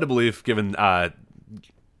 I'm led to believe, given the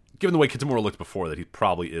way Kitamura looked before, that he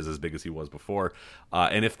probably is as big as he was before.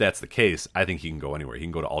 And if that's the case, I think he can go anywhere. He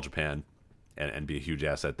can go to All Japan and be a huge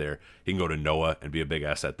asset there. He can go to Noah and be a big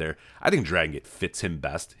asset there. I think Dragon Gate fits him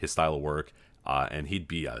best, his style of work. And he'd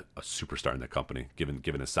be a superstar in that company,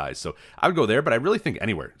 given his size. So I would go there, but I really think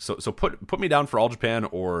anywhere. So put me down for All Japan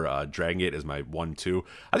or Dragon Gate as my 1-2.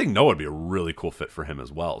 I think Noah would be a really cool fit for him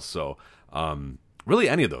as well. So really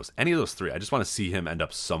any of those three. I just want to see him end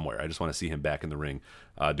up somewhere. I just want to see him back in the ring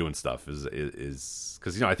doing stuff. Is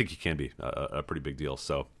because I think he can be a pretty big deal.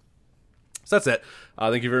 So that's it.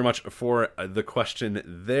 Thank you very much for the question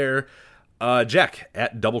there. Jack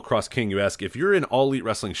at Double Cross King, you ask, if you're in All Elite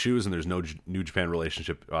Wrestling shoes and there's no New Japan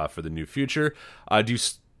relationship for the new future, do you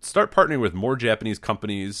start partnering with more Japanese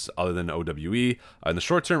companies other than OWE in the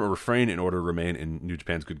short term, or refrain in order to remain in New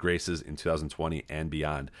Japan's good graces in 2020 and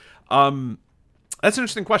beyond? That's an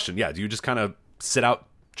interesting question. Yeah, do you just kind of sit out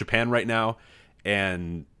Japan right now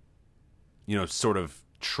and sort of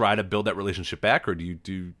try to build that relationship back, or do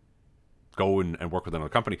you go and work with another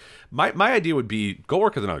company? My idea would be go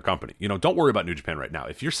work with another company. Don't worry about New Japan right now.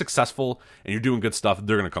 If you're successful and you're doing good stuff,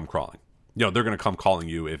 they're going to come crawling. They're going to come calling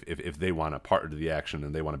you if they want a part of the action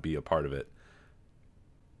and they want to be a part of it.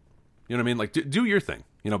 You know what I mean? Like, do your thing.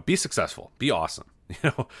 Be successful. Be awesome.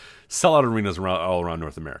 sell out arenas all around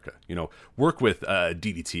North America. Work with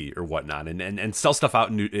DDT or whatnot, and sell stuff out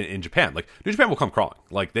in Japan. Like New Japan will come crawling.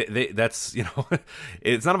 Like that's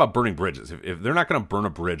it's not about burning bridges. If they're not going to burn a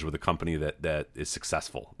bridge with a company that is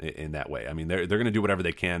successful in that way, I mean they're going to do whatever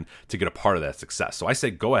they can to get a part of that success. So I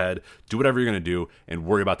say go ahead, do whatever you're going to do, and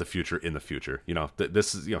worry about the future in the future.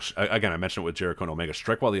 This is again I mentioned it with Jericho and Omega.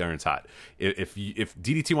 Strike while the iron's hot. If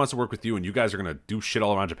DDT wants to work with you and you guys are going to do shit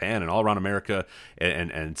all around Japan and all around America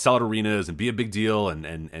and sell out arenas and be a big deal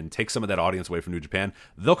and take some of that audience away from New Japan,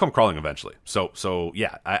 they'll come crawling eventually. So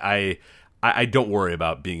yeah, I don't worry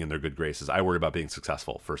about being in their good graces. I worry about being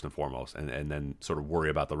successful first and foremost, and then sort of worry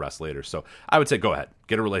about the rest later. So I would say go ahead,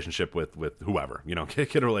 get a relationship with whoever,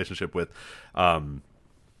 get a relationship with DDT.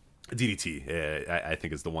 I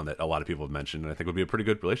think is the one that a lot of people have mentioned, and I think would be a pretty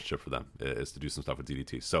good relationship for them is to do some stuff with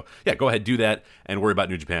DDT. So yeah, go ahead, do that, and worry about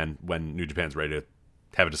New Japan when New Japan's ready to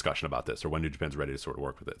have a discussion about this, or when New Japan's ready to sort of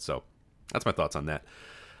work with it. So that's my thoughts on that.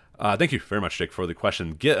 Thank you very much, Jake, for the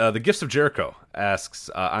question. The Gifts of Jericho asks,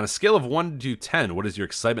 on a scale of 1 to 10, what is your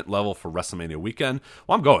excitement level for WrestleMania weekend?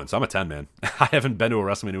 Well, I'm going, so I'm a 10, man. I haven't been to a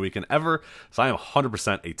WrestleMania weekend ever, so I am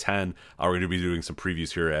 100% a 10. We're going to be doing some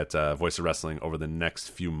previews here at Voice of Wrestling over the next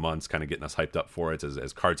few months, kind of getting us hyped up for it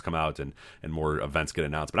as cards come out and more events get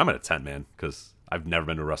announced. But I'm at a 10, man, because I've never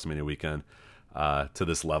been to a WrestleMania weekend to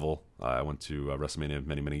this level. I went to WrestleMania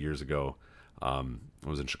many, many years ago. I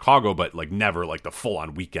was in Chicago, but like never like the full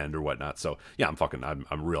on weekend or whatnot. So yeah, I'm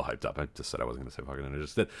real hyped up. I just said I wasn't gonna say fucking, and I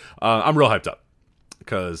just did. I'm real hyped up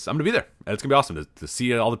because I'm gonna be there, and it's gonna be awesome to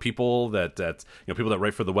see all the people that people that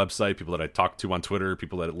write for the website, people that I talk to on Twitter,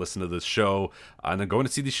 people that listen to this show, and then going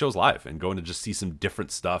to see these shows live and going to just see some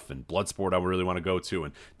different stuff. And Bloodsport I really want to go to,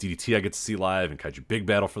 and DDT I get to see live, and Kaiju Big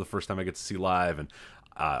Battle for the first time I get to see live, and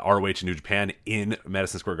ROH and New Japan in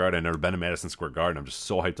Madison Square Garden. I've never been to Madison Square Garden. I'm just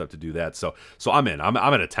so hyped up to do that. So I'm in. I'm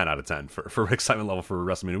at a 10 out of 10 for excitement level for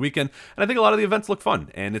WrestleMania weekend. And I think a lot of the events look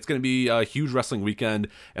fun. And it's going to be a huge wrestling weekend.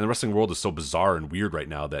 And the wrestling world is so bizarre and weird right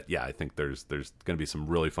now that, yeah, I think there's going to be some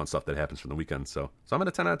really fun stuff that happens from the weekend. So I'm at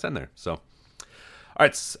a 10 out of 10 there. So. All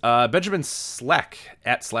right, Benjamin Slack,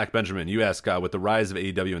 at Slack Benjamin, you ask, with the rise of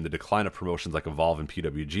AEW and the decline of promotions like Evolve and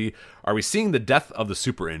PWG, are we seeing the death of the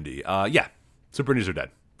Super Indie? Yeah. Super Indies are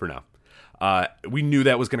dead for now. We knew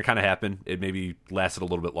that was going to kind of happen. It maybe lasted a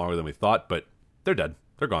little bit longer than we thought, but they're dead.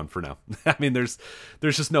 They're gone for now. I mean, there's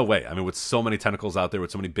just no way. I mean, with so many tentacles out there,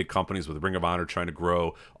 with so many big companies, with Ring of Honor trying to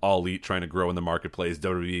grow, All Elite trying to grow in the marketplace,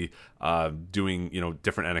 WWE doing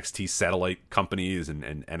different NXT satellite companies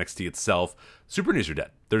and NXT itself, Super Indies are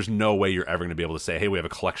dead. There's no way you're ever going to be able to say, hey, we have a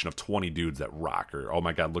collection of 20 dudes that rock, or oh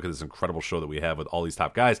my god, look at this incredible show that we have with all these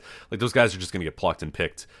top guys. Like, those guys are just going to get plucked and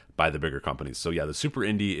picked by the bigger companies. So yeah, the Super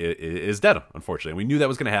Indie is dead, unfortunately. And we knew that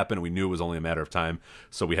was going to happen. We knew it was only a matter of time.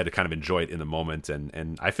 So we had to kind of enjoy it in the moment.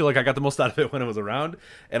 And I feel like I got the most out of it when it was around.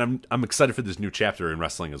 And I'm excited for this new chapter in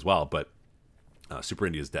wrestling as well. But Super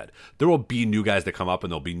Indie is dead. There will be new guys that come up,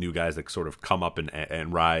 and there'll be new guys that sort of come up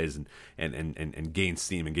and rise and gain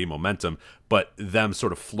steam and gain momentum. But them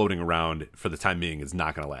sort of floating around for the time being is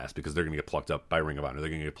not going to last, because they're going to get plucked up by Ring of Honor. They're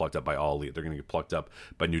going to get plucked up by All Elite. They're going to get plucked up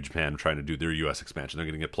by New Japan trying to do their U.S. expansion. They're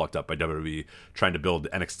going to get plucked up by WWE trying to build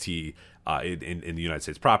NXT in the United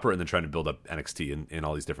States proper, and then trying to build up NXT in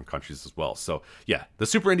all these different countries as well. So yeah, the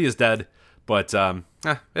Super Indie is dead, but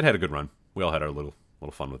it had a good run. We all had our little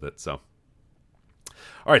fun with it. So.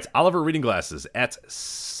 All right, Oliver Reading Glasses at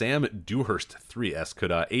Sam Dewhurst 3S. Could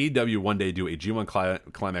AEW one day do a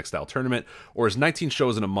G1 Climax style tournament, or is 19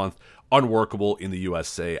 shows in a month unworkable in the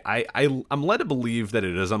USA? I'm led to believe that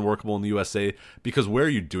it is unworkable in the USA, because where are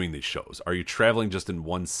you doing these shows? Are you traveling just in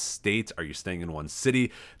one state? Are you staying in one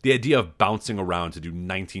city? The idea of bouncing around to do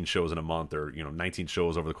 19 shows in a month, or 19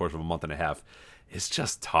 shows over the course of a month and a half, it's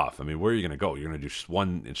just tough. I mean, where are you going to go? You're going to do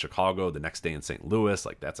one in Chicago, the next day in St. Louis.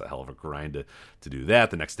 Like, that's a hell of a grind to do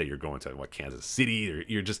that. The next day you're going to, Kansas City. Or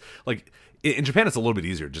you're just, like, in Japan it's a little bit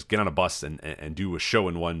easier. Just get on a bus and do a show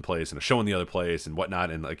in one place and a show in the other place and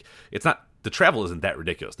whatnot. And, like, it's not, the travel isn't that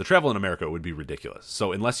ridiculous. The travel in America would be ridiculous.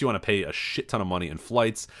 So unless you want to pay a shit ton of money in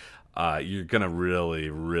flights, you're gonna really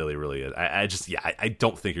I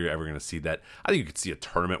don't think you're ever gonna see that. I think you could see a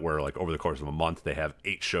tournament where, like, over the course of a month they have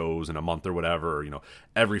 8 shows in a month or whatever, or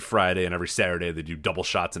every Friday and every Saturday they do double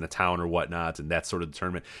shots in a town or whatnot, and that's sort of the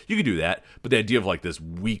tournament. You could do that, but the idea of, like, this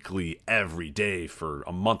weekly every day for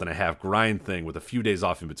a month and a half grind thing with a few days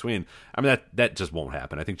off in between, I mean, that just won't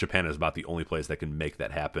happen. I think Japan is about the only place that can make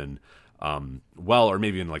that happen well, or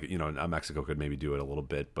maybe in, like, Mexico could maybe do it a little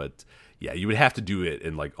bit, but yeah, you would have to do it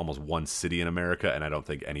in, like, almost one city in America, and I don't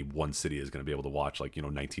think any one city is going to be able to watch, like,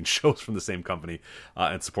 19 shows from the same company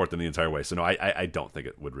and support them the entire way. So no, I don't think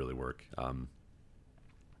it would really work.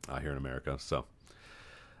 here in America. So,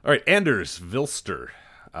 all right, Anders Vilster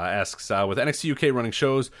asks, with NXT UK running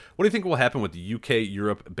shows, what do you think will happen with the UK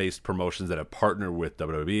Europe-based promotions that have partnered with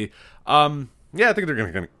WWE? Yeah, I think they're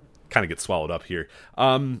going to kind of get swallowed up here.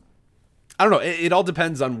 I don't know. It all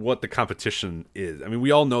depends on what the competition is. I mean, we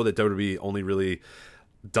all know that WWE only really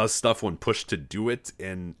does stuff when pushed to do it,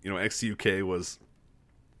 and NXT UK was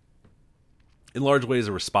in large ways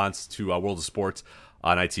a response to World of Sports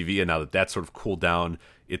on ITV, and now that that's sort of cooled down,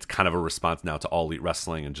 it's kind of a response now to All Elite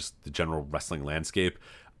Wrestling and just the general wrestling landscape.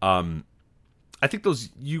 I think those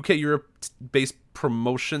UK Europe based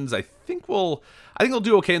promotions, I think they'll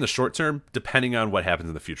do okay in the short term, depending on what happens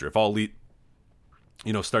in the future. If All Elite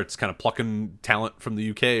starts kind of plucking talent from the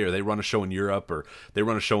UK, or they run a show in Europe, or they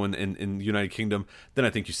run a show in the United Kingdom, then I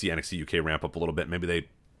think you see NXT UK ramp up a little bit. Maybe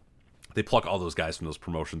they pluck all those guys from those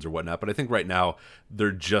promotions or whatnot. But I think right now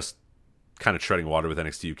they're just kind of treading water with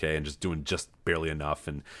NXT UK and just doing just barely enough.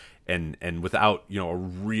 And without a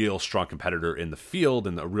real strong competitor in the field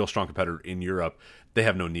and a real strong competitor in Europe, they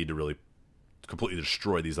have no need to really completely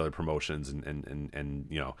destroy these other promotions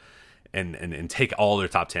and take all their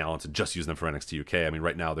top talents and just use them for NXT UK. I mean,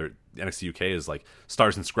 right now, NXT UK is like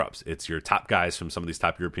stars and scrubs. It's your top guys from some of these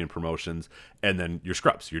top European promotions, and then your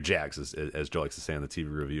scrubs, your Jags, as Joe likes to say on the TV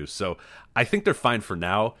reviews. So I think they're fine for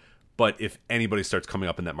now, but if anybody starts coming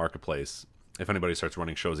up in that marketplace, if anybody starts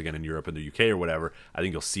running shows again in Europe and the UK or whatever, I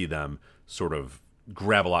think you'll see them sort of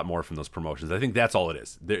grab a lot more from those promotions. I think that's all it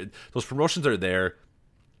is. Those promotions are there,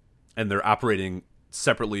 and they're operating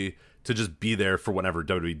separately to just be there for whenever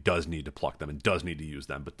WWE does need to pluck them and does need to use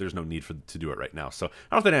them, but there's no need to do it right now. So I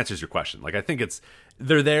don't know if that answers your question. Like, I think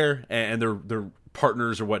they're there and they're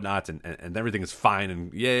partners or whatnot, and everything is fine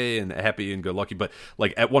and yay and happy and good lucky. But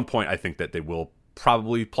like at one point, I think that they will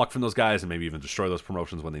probably pluck from those guys and maybe even destroy those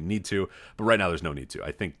promotions when they need to. But right now, there's no need to.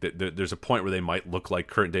 I think that there's a point where they might look like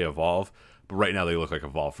current day Evolve. But right now they look like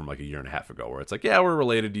Evolve from like a year and a half ago, where it's like, yeah, we're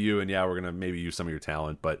related to you, and yeah, we're gonna maybe use some of your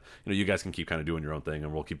talent, but you guys can keep kind of doing your own thing,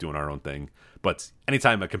 and we'll keep doing our own thing. But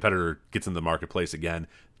anytime a competitor gets in the marketplace again,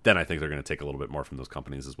 then I think they're going to take a little bit more from those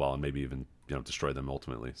companies as well, and maybe even destroy them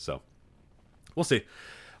ultimately. So we'll see.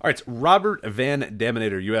 All right, Robert Van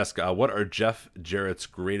Daminator, you ask, what are Jeff Jarrett's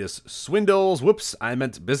greatest swindles? Whoops, I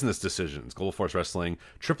meant business decisions. Global Force Wrestling,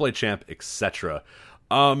 AAA champ, etc.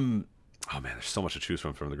 Oh man, there's so much to choose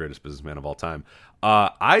from the greatest businessman of all time.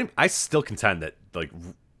 I still contend that like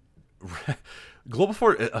Global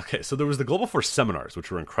Force. Okay, so there was the Global Force seminars, which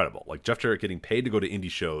were incredible. Like Jeff Jarrett getting paid to go to indie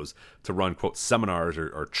shows to run quote seminars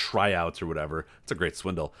or tryouts or whatever. It's a great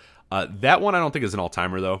swindle. That one I don't think is an all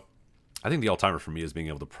timer though. I think the all timer for me is being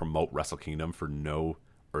able to promote Wrestle Kingdom for no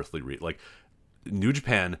earthly reason. Like New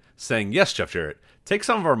Japan saying, yes, Jeff Jarrett, take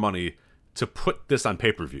some of our money to put this on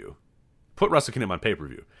pay-per-view. Put Wrestle Kingdom on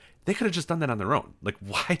pay-per-view. They could have just done that on their own. Like,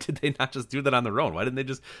 why did they not just do that on their own? Why didn't they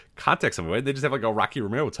just contact somebody? Why didn't they just have like a Rocky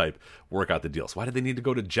Romero type work out the deals? Why did they need to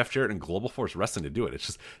go to Jeff Jarrett and Global Force Wrestling to do it? It's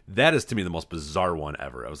just, that is to me the most bizarre one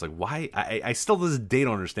ever. I was like, why? I still to this day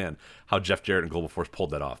don't understand how Jeff Jarrett and Global Force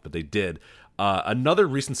pulled that off, but they did. Another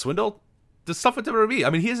recent swindle, the stuff with WWE.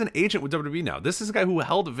 I mean, he is an agent with WWE now. This is a guy who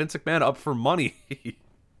held Vince McMahon up for money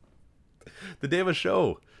the day of a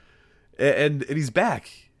show. And he's back.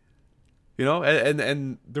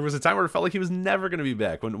 And there was a time where it felt like he was never going to be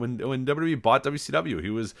back. When WWE bought WCW,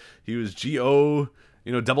 he was GO,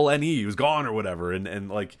 double NE, he was gone or whatever, and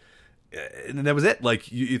that was it.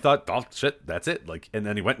 Like you thought, oh shit, that's it. Like, and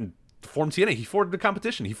then he went and formed TNA. He formed a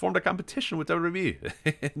competition. He formed a competition with WWE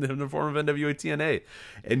in the form of NWA TNA,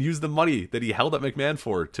 and used the money that he held up McMahon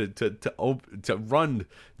for to run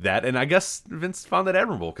that. And I guess Vince found that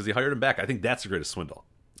admirable because he hired him back. I think that's the greatest swindle.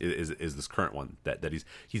 Is this current one that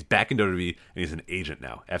he's back in WWE and he's an agent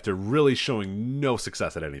now after really showing no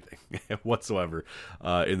success at anything whatsoever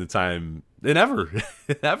in the time and ever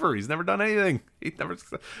he's never done anything.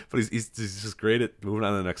 But he's just great at moving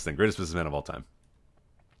on to the next thing. Greatest businessman of all time.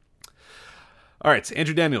 All right,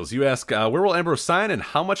 Andrew Daniels, you ask, where will Ambrose sign and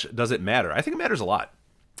how much does it matter? I think it matters a lot.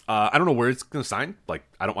 I don't know where it's going to sign. Like,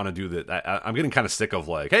 I don't want to do that. I'm getting kind of sick of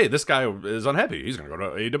like, hey, this guy is unhappy. He's going to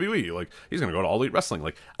go to AEW. Like, he's going to go to All Elite Wrestling.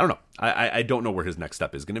 Like, I don't know. I don't know where his next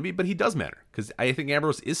step is going to be, but he does matter because I think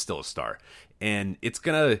Ambrose is still a star, and it's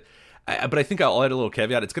going to. But I think I'll add a little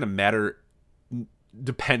caveat. It's going to matter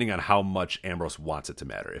depending on how much Ambrose wants it to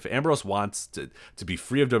matter. If Ambrose wants to be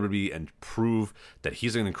free of WWE and prove that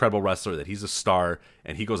he's an incredible wrestler, that he's a star,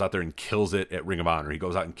 and he goes out there and kills it at Ring of Honor, he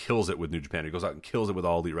goes out and kills it with New Japan, he goes out and kills it with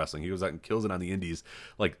All Elite Wrestling, he goes out and kills it on the indies,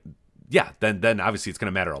 like, yeah, then obviously it's going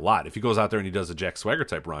to matter a lot. If he goes out there and he does a Jack Swagger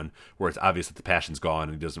type run, where it's obvious that the passion's gone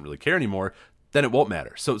and he doesn't really care anymore, then it won't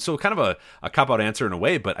matter. So kind of a cop-out answer in a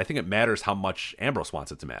way, but I think it matters how much Ambrose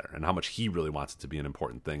wants it to matter and how much he really wants it to be an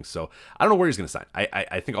important thing. So I don't know where he's going to sign.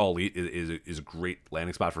 I think All Elite is a great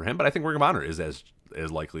landing spot for him, but I think Ring of Honor is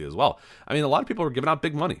as likely as well. I mean, a lot of people are giving out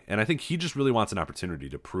big money, and I think he just really wants an opportunity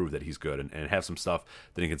to prove that he's good and have some stuff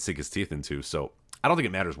that he can sink his teeth into. So I don't think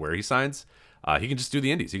it matters where he signs. He can just do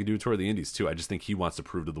the Indies. He can do a tour of the Indies too. I just think he wants to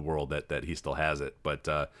prove to the world that he still has it. But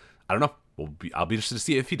I don't know. I'll be interested to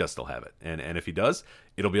see if he does still have it, and if he does,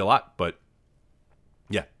 it'll be a lot. But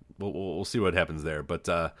yeah, we'll see what happens there. But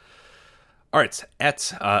all right, at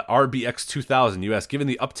RBX 2000, you ask, given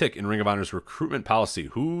the uptick in Ring of Honor's recruitment policy,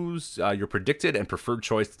 who's your predicted and preferred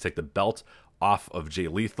choice to take the belt off of Jay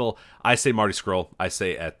Lethal? I say Marty Scurll. I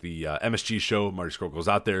say at the MSG show, Marty Scurll goes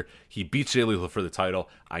out there, he beats Jay Lethal for the title.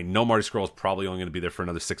 I know Marty Scurll is probably only going to be there for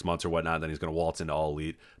another 6 months or whatnot, then he's going to waltz into All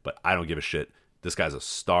Elite, but I don't give a shit. This guy's a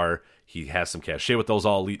star. He has some cachet with those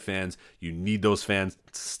All Elite fans. You need those fans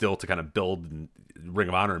still to kind of build Ring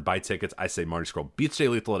of Honor and buy tickets. I say Marty Scurll beats Jay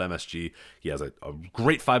Lethal at MSG. He has a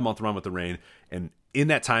great 5-month run with the Reign, and in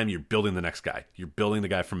that time, you're building the next guy. You're building the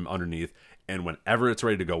guy from underneath, and whenever it's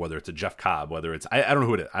ready to go, whether it's a Jeff Cobb, whether it's I don't know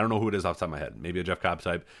who it is. I don't know who it is off the top of my head. Maybe a Jeff Cobb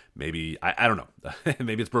type. Maybe I don't know.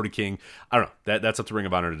 Maybe it's Brody King. I don't know. That's up to Ring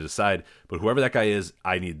of Honor to decide. But whoever that guy is,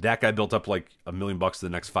 I need that guy built up like $1 million the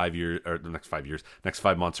next 5 years, or the next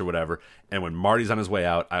 5 months or whatever. And when Marty's on his way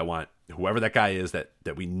out, I want whoever that guy is that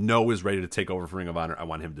we know is ready to take over for Ring of Honor. I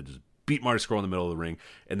want him to just beat Marty Scurll in the middle of the ring,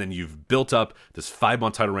 and then you've built up this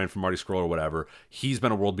 5-month title reign for Marty Scurll or whatever. He's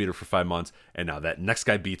been a world beater for 5 months, and now that next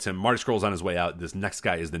guy beats him. Marty Scurll's on his way out. This next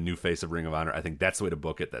guy is the new face of Ring of Honor. I think that's the way to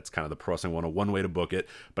book it. That's kind of the Pro Wrestling 101 way to book it.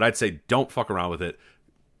 But I'd say don't fuck around with it.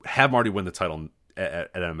 Have Marty win the title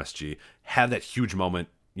at MSG. Have that huge moment,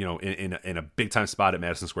 you know, in a big time spot at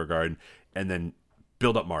Madison Square Garden, and then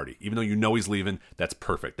build up Marty. Even though you know he's leaving, that's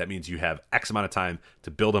perfect. That means you have X amount of time to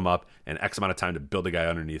build him up and X amount of time to build a guy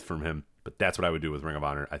underneath from him. But that's what I would do with Ring of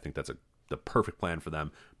Honor. I think that's the perfect plan for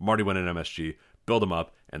them. Marty win an MSG, build him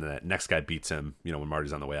up, and then that next guy beats him, you know, when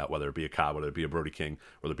Marty's on the way out, whether it be a Cobb, whether it be a Brody King,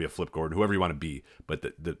 whether it be a Flip Gordon, whoever you want to be. But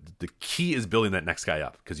the key is building that next guy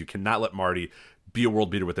up, because you cannot let Marty be a world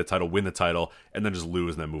beater with the title, win the title, and then just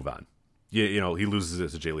lose and then move on. You know, he loses it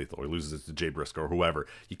to Jay Lethal or he loses it to Jay Briscoe or whoever.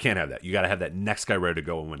 You can't have that. You got to have that next guy ready to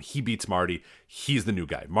go. And when he beats Marty, he's the new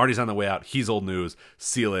guy. Marty's on the way out. He's old news.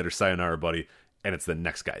 See you later. Sayonara, buddy. And it's the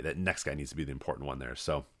next guy. That next guy needs to be the important one there.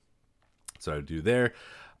 So that's what I would do there.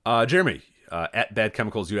 Jeremy, at Bad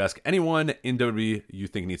Chemicals, you ask, anyone in WWE you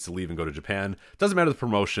think needs to leave and go to Japan? Doesn't matter the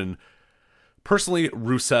promotion. Personally,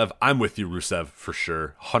 Rusev. I'm with you, Rusev, for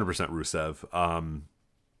sure. 100% Rusev.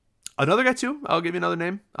 Another guy, too, I'll give you another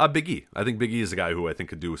name. Big E. I think Big E is a guy who I think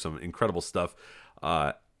could do some incredible stuff.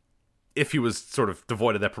 If he was sort of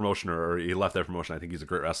devoid of that promotion or he left that promotion, I think he's a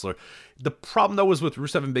great wrestler. The problem, though, is with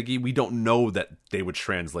Rusev and Big E, we don't know that they would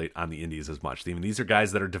translate on the indies as much. I mean, these are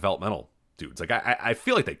guys that are developmental dudes. Like, I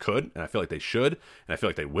feel like they could, and I feel like they should, and I feel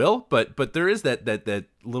like they will, but there is that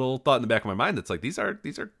little thought in the back of my mind that's like, these are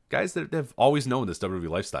guys that have always known this WWE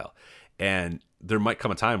lifestyle. And there might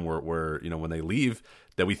come a time where you know, when they leave,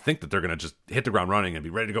 that we think that they're going to just hit the ground running and be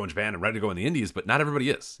ready to go in Japan and ready to go in the Indies, but not everybody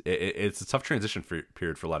is. It's a tough transition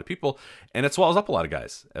period for a lot of people, and it swallows up a lot of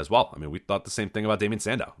guys as well. I mean, we thought the same thing about Damien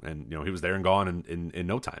Sandow, and you know, he was there and gone in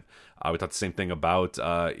no time. We thought the same thing about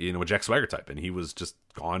you know, a Jack Swagger type, and he was just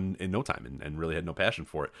gone in no time and really had no passion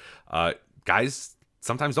for it. Guys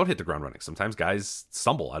sometimes don't hit the ground running. Sometimes guys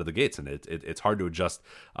stumble out of the gates, and it's hard to adjust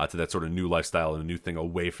to that sort of new lifestyle and a new thing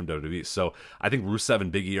away from WWE. So I think Rusev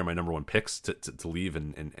and Big E are my number one picks to leave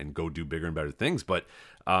and go do bigger and better things. But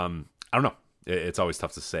I don't know. It's always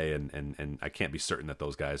tough to say, and I can't be certain that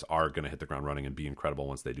those guys are going to hit the ground running and be incredible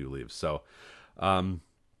once they do leave. So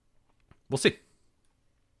we'll see.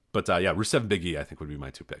 But yeah, Rusev and Big E I think would be my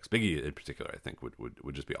two picks. Big E in particular I think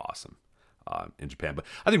would just be awesome in Japan. But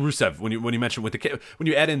I think Rusev, when you mention when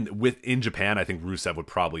you add in within Japan, I think Rusev would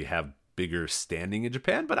probably have bigger standing in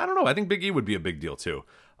Japan. But I don't know. I think Big E would be a big deal too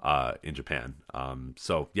in Japan.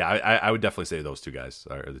 So yeah, I would definitely say those two guys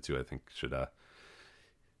are the two I think should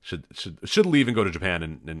leave and go to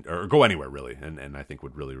Japan and or go anywhere really, and I think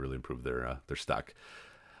would really improve their stock.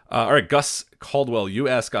 All right, Gus Caldwell, you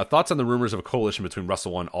ask thoughts on the rumors of a coalition between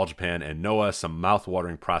Wrestle One, All Japan, and Noah. Some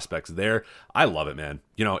mouth-watering prospects there. I love it, man.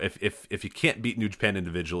 You know, if you can't beat New Japan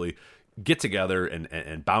individually, get together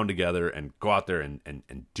and bound together and go out there and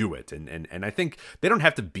do it. And I think they don't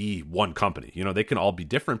have to be one company. You know, they can all be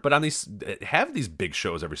different, but on have these big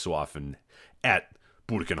shows every so often at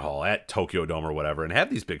Budokan Hall, at Tokyo Dome or whatever, and have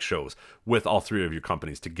these big shows with all three of your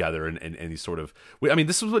companies together and these sort of, I mean,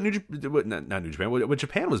 this is what not New Japan, what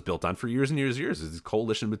Japan was built on for years and years and years, is this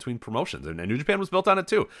coalition between promotions, and New Japan was built on it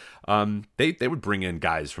too. They would bring in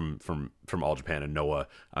guys from All Japan and Noah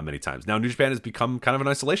many times. Now New Japan has become kind of an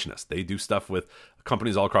isolationist. They do stuff with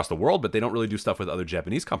companies all across the world, but they don't really do stuff with other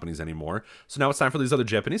Japanese companies anymore. So now it's time for these other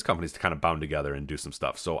Japanese companies to kind of bound together and do some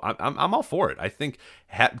stuff. So I'm all for it. I think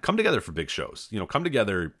come together for big shows. Come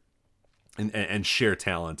together and share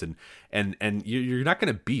talent, and you're not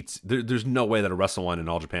going to beat. There's no way that a Wrestle One in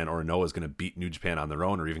All Japan or a Noah is going to beat New Japan on their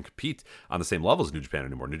own or even compete on the same level as New Japan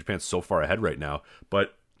anymore. New Japan's so far ahead right now,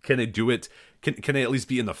 but can they do it? Can they at least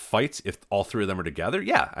be in the fight if all three of them are together?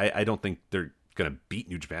 Yeah, I don't think they're going to beat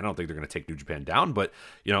New Japan. I don't think they're going to take New Japan down, but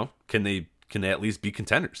can they at least be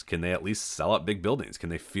contenders? Can they at least sell out big buildings? Can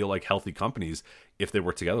they feel like healthy companies if they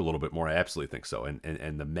work together a little bit more? I absolutely think so.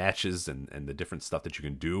 And the matches and the different stuff that you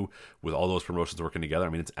can do with all those promotions working together, I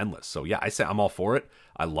mean, it's endless. So yeah, I say I'm all for it.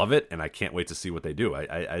 I love it, and I can't wait to see what they do.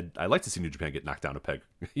 I like to see New Japan get knocked down a peg,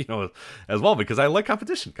 as well, because I like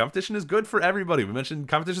competition. Competition is good for everybody. We mentioned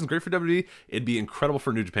competition is great for WWE. It'd be incredible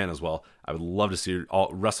for New Japan as well. I would love to see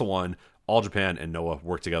Wrestle One, All Japan, and Noah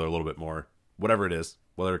work together a little bit more. Whatever it is,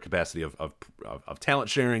 whether capacity of talent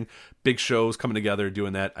sharing, big shows coming together,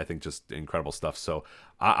 doing that, I think just incredible stuff. So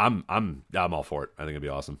I'm all for it. I think it'd be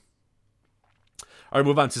awesome. All right,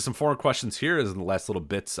 move on to some foreign questions here as in the last little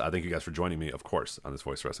bits. Thank you guys for joining me, of course, on this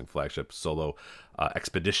Voice Wrestling flagship solo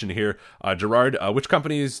expedition here. Gerard, which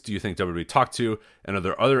companies do you think WWE talked to, and are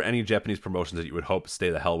there any Japanese promotions that you would hope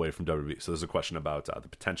stay the hell away from WWE? So there's a question about the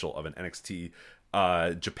potential of an NXT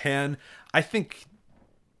Japan. I think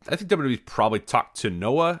WWE probably talked to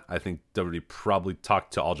Noah. I think WWE probably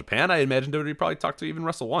talked to All Japan. I imagine WWE probably talked to even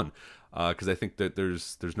Wrestle One, because I think that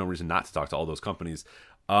there's no reason not to talk to all those companies.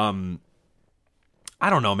 I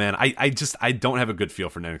don't know, man. I don't have a good feel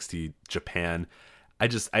for NXT Japan. I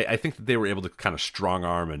think that they were able to kind of strong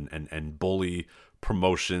arm and bully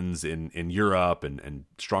promotions in Europe and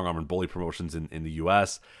strong arm and bully promotions in the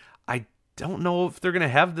US. I don't know if they're going to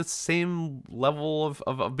have the same level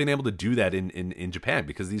of being able to do that in Japan,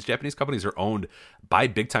 because these Japanese companies are owned by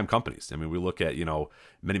big time companies. I mean, we look at,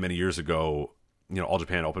 many years ago, All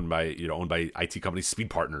Japan owned by IT companies, Speed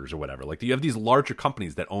Partners or whatever. Like, you have these larger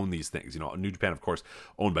companies that own these things. New Japan, of course,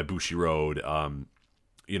 owned by Bushiroad.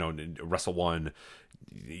 Wrestle One,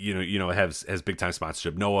 has big time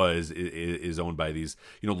sponsorship. Noah is owned by these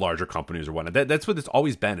larger companies or whatnot. That's what it's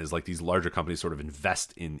always been, is like these larger companies sort of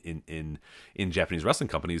invest in Japanese wrestling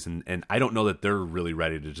companies, and I don't know that they're really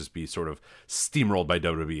ready to just be sort of steamrolled by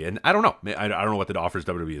WWE. And I don't know. I don't know what the offers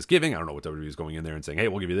WWE is giving. I don't know what WWE is going in there and saying, hey,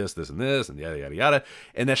 we'll give you this, and this, and yada yada yada.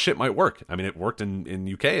 And that shit might work. I mean, it worked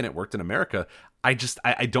in UK and it worked in America. I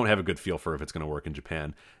don't have a good feel for if it's going to work in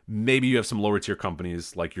Japan. Maybe you have some lower tier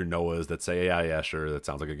companies like your Noahs that say, yeah, sure, that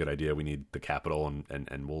sounds like a good idea. We need the capital,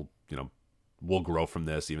 and we'll grow from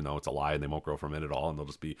this, even though it's a lie, and they won't grow from it at all, and they'll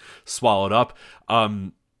just be swallowed up.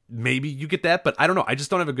 Maybe you get that, but I don't know. I just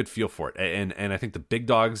don't have a good feel for it. And I think the big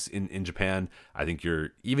dogs in Japan, I think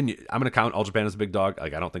I'm going to count All Japan as a big dog.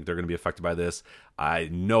 Like, I don't think they're going to be affected by this. I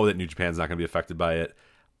know that New Japan's not going to be affected by it.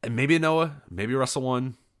 And maybe a Noah, maybe a Wrestle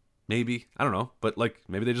One. Maybe, I don't know, but like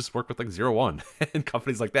maybe they just work with like 0-1 and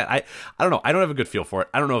companies like that. I don't know. I don't have a good feel for it.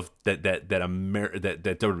 I don't know if that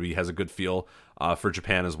WWE has a good feel for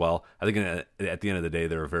Japan as well. I think at the end of the day,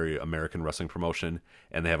 they're a very American wrestling promotion,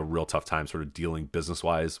 and they have a real tough time sort of dealing business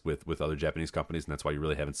wise with other Japanese companies, and that's why you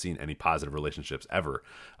really haven't seen any positive relationships ever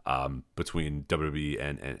between WWE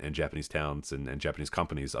and Japanese talents and Japanese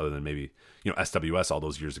companies, other than maybe SWS all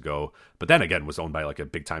those years ago. But then again, was owned by like a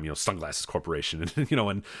big time Sunglasses Corporation, and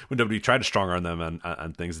when WWE tried to strong arm them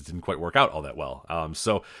on things, it didn't quite work out all that well.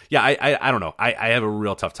 So yeah, I don't know. I have a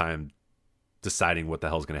real tough time deciding what the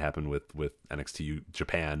hell is going to happen with NXT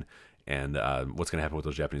Japan and what's going to happen with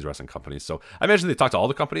those Japanese wrestling companies. So I imagine they talk to all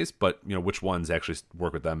the companies, but which ones actually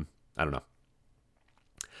work with them, I don't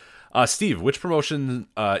know. Steve, which promotion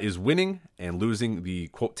is winning and losing the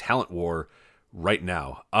quote talent war right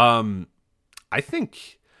now? I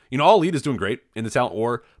think All Elite is doing great in the talent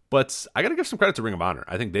war, but I got to give some credit to Ring of Honor.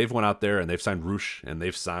 I think they've went out there and they've signed Roosh and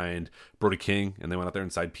they've signed Brody King, and they went out there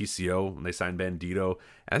and signed PCO and they signed Bandito.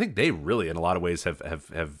 And I think they really, in a lot of ways, have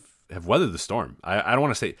weathered the storm. I don't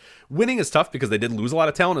want to say winning is tough because they did lose a lot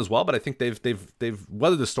of talent as well, but I think they've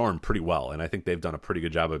weathered the storm pretty well, and I think they've done a pretty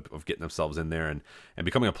good job of getting themselves in there and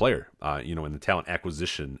becoming a player, in the talent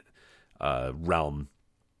acquisition realm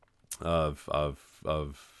of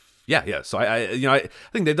Yeah. So I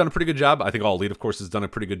think they've done a pretty good job. I think All Elite, of course, has done a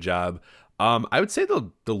pretty good job. I would say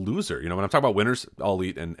the loser, when I'm talking about winners, All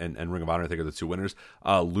Elite and Ring of Honor, I think are the two winners.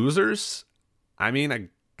 Losers, I mean, I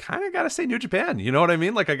kind of got to say New Japan. You know what I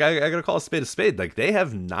mean? Like, I got to call a spade a spade. Like, they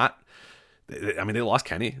have not, I mean, they lost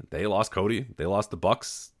Kenny, they lost Cody, they lost the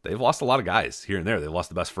Bucks. They've lost a lot of guys here and there. They lost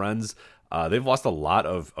the Best Friends. They've lost a lot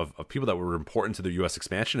of people that were important to the U.S.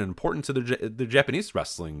 expansion and important to the Japanese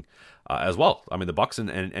wrestling as well. I mean, the Bucks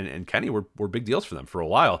and Kenny were big deals for them for a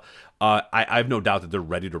while. I have no doubt that they're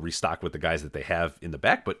ready to restock with the guys that they have in the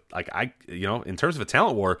back. But in terms of a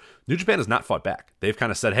talent war, New Japan has not fought back. They've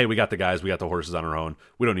kind of said, "Hey, we got the guys, we got the horses on our own.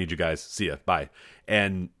 We don't need you guys. See ya, bye."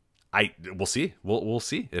 And we'll see. We'll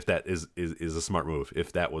see if that is a smart move,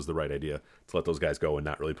 if that was the right idea to let those guys go and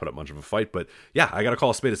not really put up much of a fight. But yeah, I got to call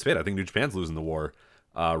a spade a spade. I think New Japan's losing the war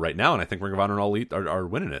right now, and I think Ring of Honor and All Elite are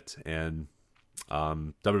winning it. And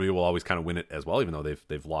WWE will always kind of win it as well, even though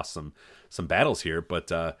they've lost some battles here. But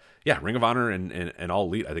yeah, Ring of Honor and All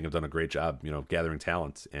Elite, I think, have done a great job, gathering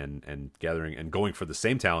talent and gathering and going for the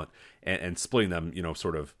same talent and splitting them,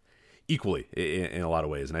 sort of equally in a lot of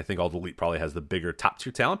ways. And I think All Elite probably has the bigger top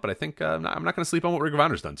tier talent, but I think I'm not going to sleep on what Ring of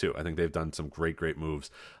Honor's done too. I think they've done some great moves.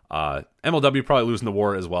 MLW probably losing the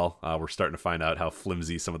war as well. We're starting to find out how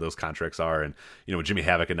flimsy some of those contracts are, and Jimmy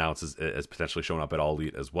Havoc announced as potentially showing up at All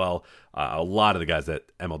Elite as well. A lot of the guys that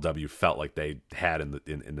MLW felt like they had in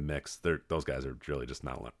the mix, those guys are really just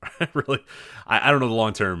not really. I don't know the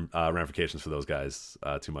long term ramifications for those guys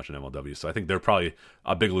too much in MLW, so I think they're probably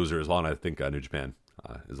a big loser as well. And I think New Japan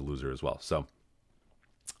is a loser as well. So, all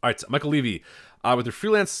right, so Michael Levy, with their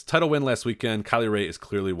freelance title win last weekend, Kylie Rae is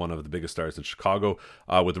clearly one of the biggest stars in Chicago.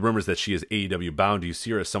 With the rumors that she is AEW bound, do you see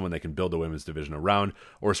her as someone that can build the women's division around,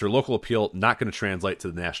 or is her local appeal not going to translate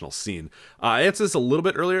to the national scene? I answered this a little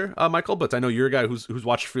bit earlier, Michael, but I know you're a guy who's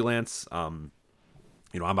watched freelance. I'm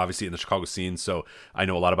obviously in the Chicago scene, so I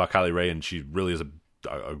know a lot about Kylie Rae, and she really is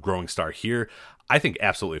a growing star here. I think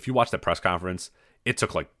absolutely, if you watch that press conference, it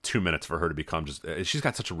took like 2 minutes for her to become she's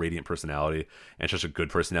got such a radiant personality and such a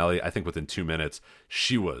good personality. I think within 2 minutes,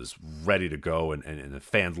 she was ready to go, and the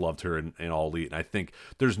fans loved her in All Elite. And I think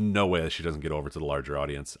there's no way that she doesn't get over to the larger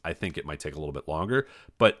audience. I think it might take a little bit longer,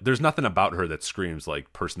 but there's nothing about her that screams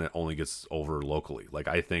like person that only gets over locally. Like,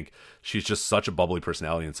 I think she's just such a bubbly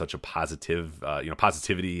personality and such a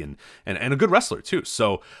positivity and a good wrestler too.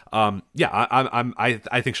 So, yeah,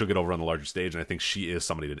 I think she'll get over on the larger stage, and I think she is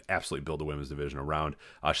somebody to absolutely build the women's division around.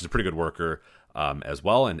 She's a pretty good worker as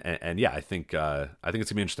well, and yeah, I think it's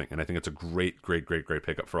gonna be interesting, and I think it's a great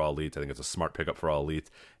pickup for All Elite. I think it's a smart pickup for All Elite,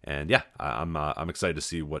 and yeah, I'm excited to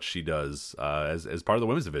see what she does as part of the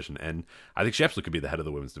women's division, and I think she absolutely could be the head of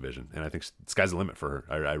the women's division, and I think sky's the limit for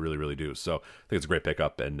her. I really do. So I think it's a great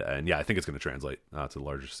pickup, and yeah, I think it's going to translate to the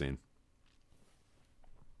larger scene.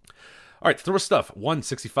 All right, throw stuff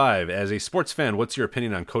 165. As a sports fan, what's your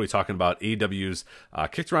opinion on Cody talking about AEW's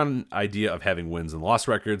kicked around idea of having wins and loss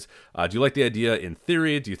records? Do you like the idea in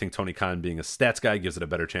theory? Do you think Tony Khan being a stats guy gives it a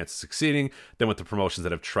better chance of succeeding than with the promotions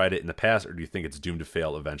that have tried it in the past, or do you think it's doomed to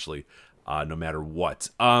fail eventually, no matter what?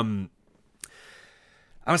 I'm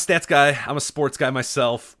a stats guy. I'm a sports guy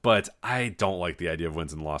myself, but I don't like the idea of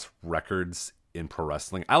wins and loss records in pro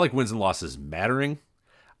wrestling. I like wins and losses mattering.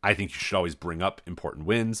 I think you should always bring up important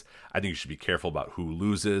wins. I think you should be careful about who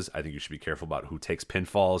loses. I think you should be careful about who takes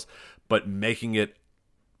pinfalls. But making it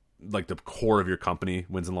like the core of your company,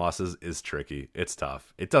 wins and losses, is tricky. It's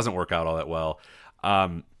tough. It doesn't work out all that well.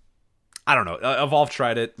 I don't know. Evolve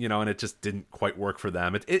tried it, and it just didn't quite work for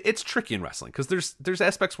them. It's tricky in wrestling because there's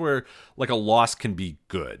aspects where like a loss can be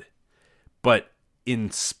good, but in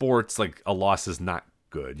sports, like a loss is not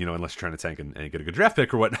good, unless you're trying to tank and get a good draft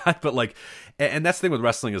pick or whatnot. But like, and that's the thing with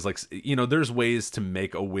wrestling is like, there's ways to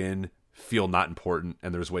make a win feel not important,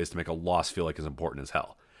 and there's ways to make a loss feel like it's important as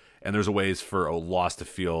hell. And there's ways for a loss to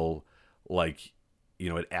feel like,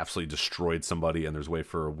 it absolutely destroyed somebody, and there's a way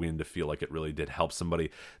for a win to feel like it really did help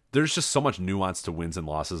somebody. There's just so much nuance to wins and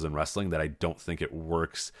losses in wrestling that I don't think it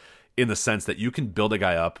works in the sense that you can build a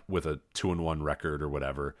guy up with a 2-1 record or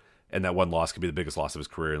whatever, and that one loss could be the biggest loss of his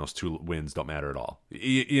career, and those 2 wins don't matter at all.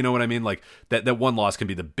 You know what I mean? Like that one loss can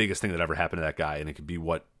be the biggest thing that ever happened to that guy, and it could be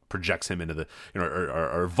what projects him into the,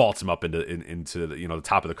 or vaults him up into the, the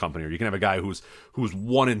top of the company. Or you can have a guy who's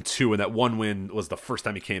 1-2, and that one win was the first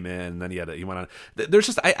time he came in, and then he went on. There's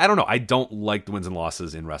just I don't know. I don't like the wins and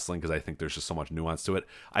losses in wrestling because I think there's just so much nuance to it.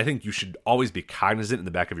 I think you should always be cognizant in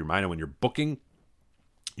the back of your mind, and when you're booking,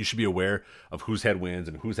 You should be aware of who's had wins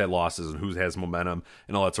and who's had losses and who has momentum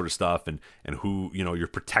and all that sort of stuff, and who, you're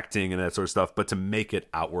protecting and that sort of stuff. But to make it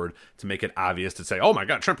outward, to make it obvious, to say, oh my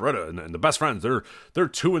God, Trent Beretta and the best friends, they're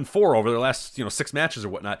 2-4 over their last 6 matches or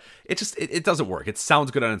whatnot. It doesn't work. It sounds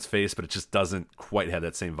good on its face, but it just doesn't quite have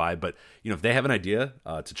that same vibe. But if they have an idea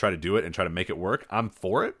to try to do it and try to make it work, I'm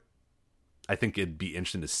for it. I think it'd be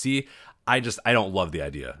interesting to see. I don't love the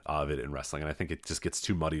idea of it in wrestling, and I think it just gets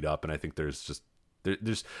too muddied up. And I think there's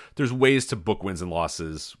ways to book wins and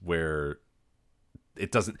losses where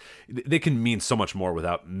it doesn't. They can mean so much more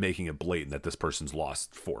without making it blatant that this person's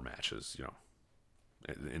lost 4 matches,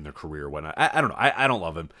 in their career or whatnot. I don't know. I don't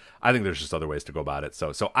love him. I think there's just other ways to go about it.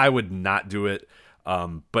 So I would not do it.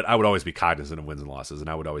 But I would always be cognizant of wins and losses, and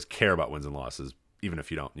I would always care about wins and losses, even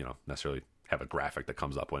if you don't, necessarily have a graphic that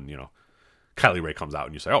comes up when Kylie Rae comes out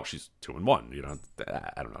and you say, oh, she's 2-1.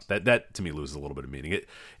 I don't know. That to me loses a little bit of meaning.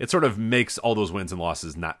 It sort of makes all those wins and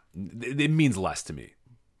losses it means less to me,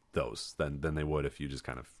 those, than they would if you just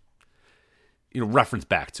kind of reference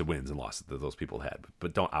back to wins and losses that those people had,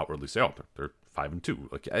 but don't outwardly say, oh, they're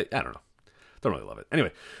 5-2. Like I don't know. Don't really love it.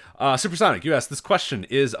 Anyway, Supersonic, you asked, this question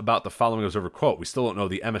is about the following Observer quote. We still don't know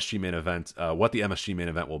the MSG main event, what the MSG main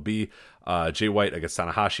event will be. Jay White against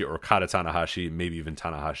Tanahashi, or Okada Tanahashi, maybe even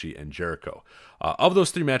Tanahashi and Jericho. Of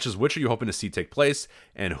those 3 matches, which are you hoping to see take place,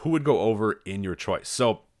 and who would go over in your choice?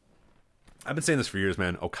 So I've been saying this for years,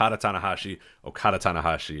 man. Okada Tanahashi, Okada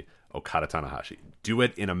Tanahashi, Okada Tanahashi. Do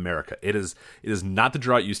it in America. It is not the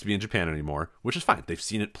draw it used to be in Japan anymore, which is fine. They've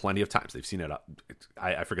seen it plenty of times. They've seen it.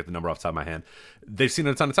 I forget the number off the top of my hand. They've seen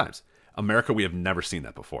it a ton of times. America, we have never seen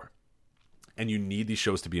that before. And you need these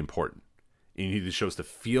shows to be important. You need these shows to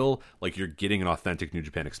feel like you're getting an authentic New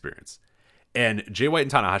Japan experience. And Jay White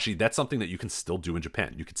and Tanahashi, that's something that you can still do in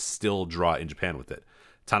Japan. You could still draw in Japan with it.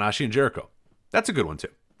 Tanahashi and Jericho, that's a good one too.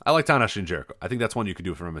 I like Tanahashi and Jericho. I think that's one you could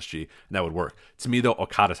do from MSG, and that would work. To me, though,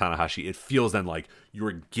 Okada Tanahashi, it feels then like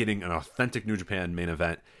you're getting an authentic New Japan main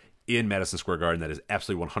event in Madison Square Garden. That is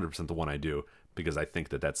absolutely 100% the one I do, because I think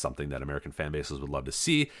that that's something that American fan bases would love to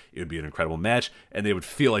see. It would be an incredible match, and they would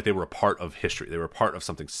feel like they were a part of history. They were a part of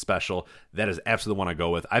something special. That is absolutely the one I go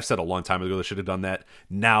with. I've said a long time ago they should have done that.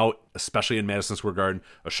 Now, especially in Madison Square Garden,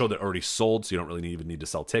 a show that already sold, so you don't really even need to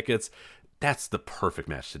sell tickets. That's the perfect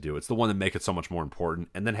match to do. It's the one that makes it so much more important,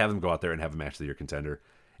 and then have them go out there and have a match of the year contender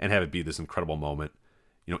and have it be this incredible moment,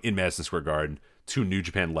 in Madison Square Garden. 2 New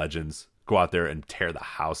Japan legends go out there and tear the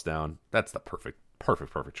house down. That's the perfect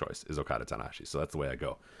choice, is Okada Tanahashi. So that's the way I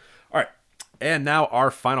go. All right. And now our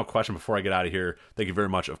final question before I get out of here. Thank you very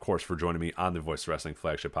much, of course, for joining me on the Voice of Wrestling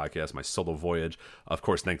flagship podcast, my solo voyage. Of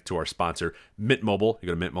course, thanks to our sponsor, Mint Mobile. You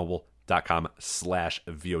go to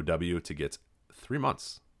mintmobile.com/VOW to get 3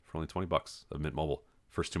 months for only $20 of Mint Mobile.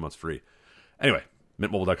 First 2 months free. Anyway,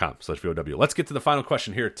 mintmobile.com/VOW. Let's get to the final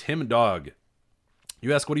question here. Tim Dog,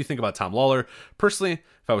 you ask, what do you think about Tom Lawler? Personally,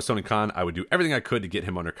 if I was Tony Khan, I would do everything I could to get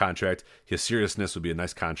him under contract. His seriousness would be a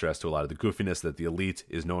nice contrast to a lot of the goofiness that the Elite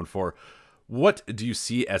is known for. What do you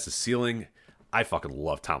see as a ceiling? I fucking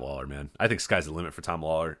love Tom Lawler, man. I think sky's the limit for Tom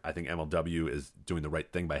Lawler. I think MLW is doing the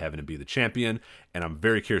right thing by having him be the champion, and I'm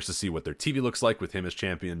very curious to see what their TV looks like with him as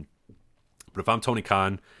champion. But if I'm Tony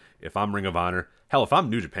Khan, if I'm Ring of Honor, hell, if I'm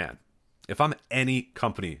New Japan, if I'm any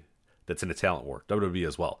company that's in a talent war, WWE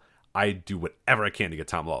as well, I do whatever I can to get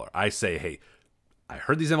Tom Lawler. I say, hey, I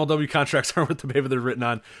heard these MLW contracts aren't worth the paper they're written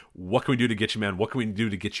on. What can we do to get you, man? What can we do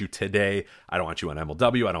to get you today? I don't want you on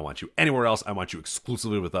MLW. I don't want you anywhere else. I want you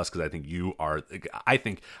exclusively with us, because I think you are. I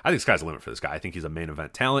think sky's the limit for this guy. I think he's a main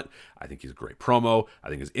event talent. I think he's a great promo. I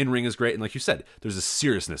think his in-ring is great. And like you said, there's a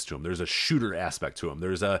seriousness to him. There's a shooter aspect to him.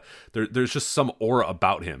 There's just some aura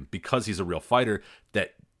about him, because he's a real fighter,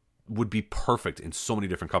 that would be perfect in so many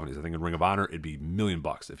different companies. I think in Ring of Honor, it'd be $1 million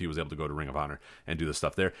if he was able to go to Ring of Honor and do the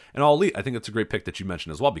stuff there. And All Elite, I think that's a great pick that you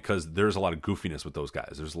mentioned as well, because there's a lot of goofiness with those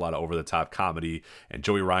guys. There's a lot of over-the-top comedy, and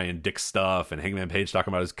Joey Ryan, dick stuff, and Hangman Page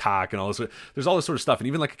talking about his cock and all this. There's all this sort of stuff. And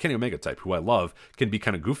even like a Kenny Omega type, who I love, can be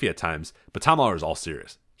kind of goofy at times, but Tom Lawler is all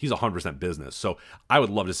serious. He's 100% business. So I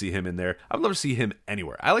would love to see him in there. I would love to see him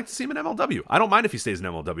anywhere. I like to see him in MLW. I don't mind if he stays in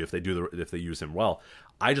MLW if they use him well.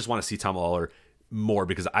 I just want to see Tom Lawler more,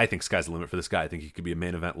 because I think sky's the limit for this guy. I think he could be a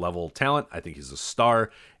main event level talent. I think he's a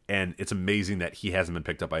star, and it's amazing that he hasn't been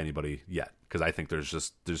picked up by anybody yet, because I think there's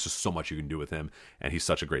just so much you can do with him, and he's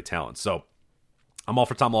such a great talent. So I'm all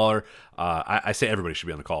for Tom Lawler. I say everybody should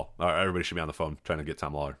be on the call. Everybody should be on the phone trying to get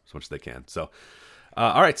Tom Lawler as much as they can. So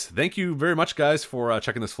All right. Thank you very much, guys, for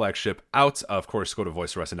checking this flagship out. Of course, go to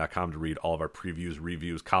voiceofwrestling.com to read all of our previews,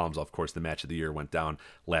 reviews, columns. Of course, the match of the year went down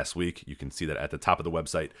last week. You can see that at the top of the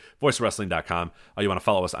website, voiceofwrestling.com. You want to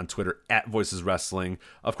follow us on Twitter at voiceswrestling.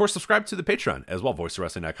 Of course, subscribe to the Patreon as well,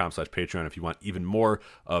 voiceofwrestling.com/Patreon. If you want even more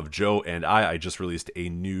of Joe and I just released a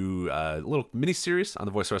new little mini-series on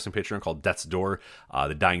the Voice of Wrestling Patreon called Death's Door,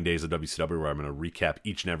 the dying days of WCW, where I'm going to recap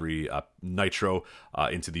each and every Nitro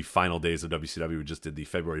into the final days of WCW. We just did the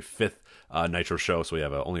February 5th Nitro show, so we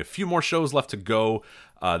have only a few more shows left to go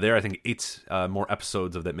there. I think 8 more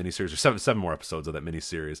episodes of that miniseries, or seven more episodes of that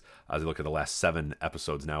miniseries, as we look at the last 7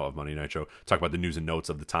 episodes now of Monday Nitro. Talk about the news and notes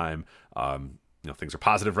of the time. Things are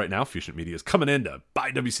positive right now. Fusion Media is coming in to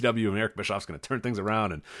buy WCW, and Eric Bischoff's going to turn things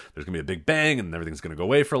around, and there's going to be a big bang, and everything's going to go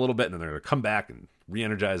away for a little bit, and then they're going to come back and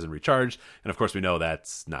re-energize and recharge. And of course, we know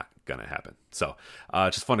that's not going to happen. So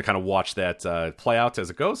just fun to kind of watch that play out as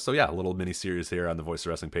it goes. So yeah, a little mini series here on the Voice of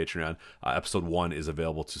Wrestling Patreon. Episode 1 is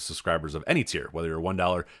available to subscribers of any tier, whether you're a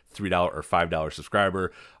 $1, $3, or $5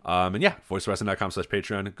 subscriber. And yeah,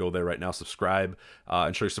 voicewrestling.com/Patreon. Go there right now, subscribe,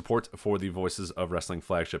 and show your support for the Voices of Wrestling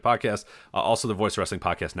flagship podcast. Also, the Voice of Wrestling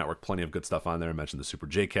Podcast Network, plenty of good stuff on there. I mentioned the Super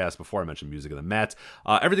J-Cast before. I mentioned Music of the Mat.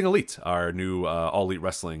 Everything Elite, our new All Elite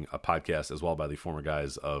Wrestling podcast, as well, by the former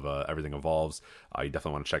guys of Everything Evolves. You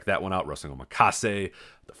definitely want to check that one out. Wrestling Omakase,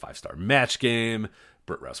 the 5-Star Match Game,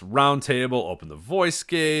 Burt Rouse Roundtable, Open the Voice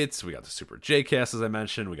Gates. We got the Super J-Cast, as I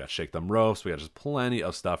mentioned. We got Shake Them Ropes. We got just plenty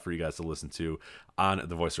of stuff for you guys to listen to on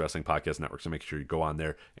the Voice of Wrestling Podcast Network. So make sure you go on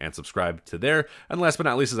there and subscribe to there. And last but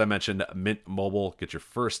not least, as I mentioned, Mint Mobile. Get your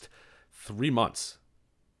first 3 months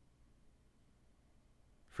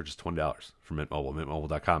for just $20 from Mint Mobile.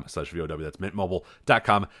 MintMobile.com/VOW. That's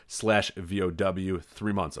MintMobile.com/VOW.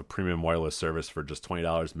 3 months of premium wireless service for just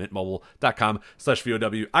 $20.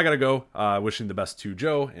 MintMobile.com/VOW. I gotta go. Wishing the best to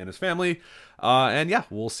Joe and his family. And yeah,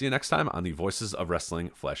 we'll see you next time on the Voices of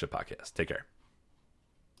Wrestling flagship podcast. Take care.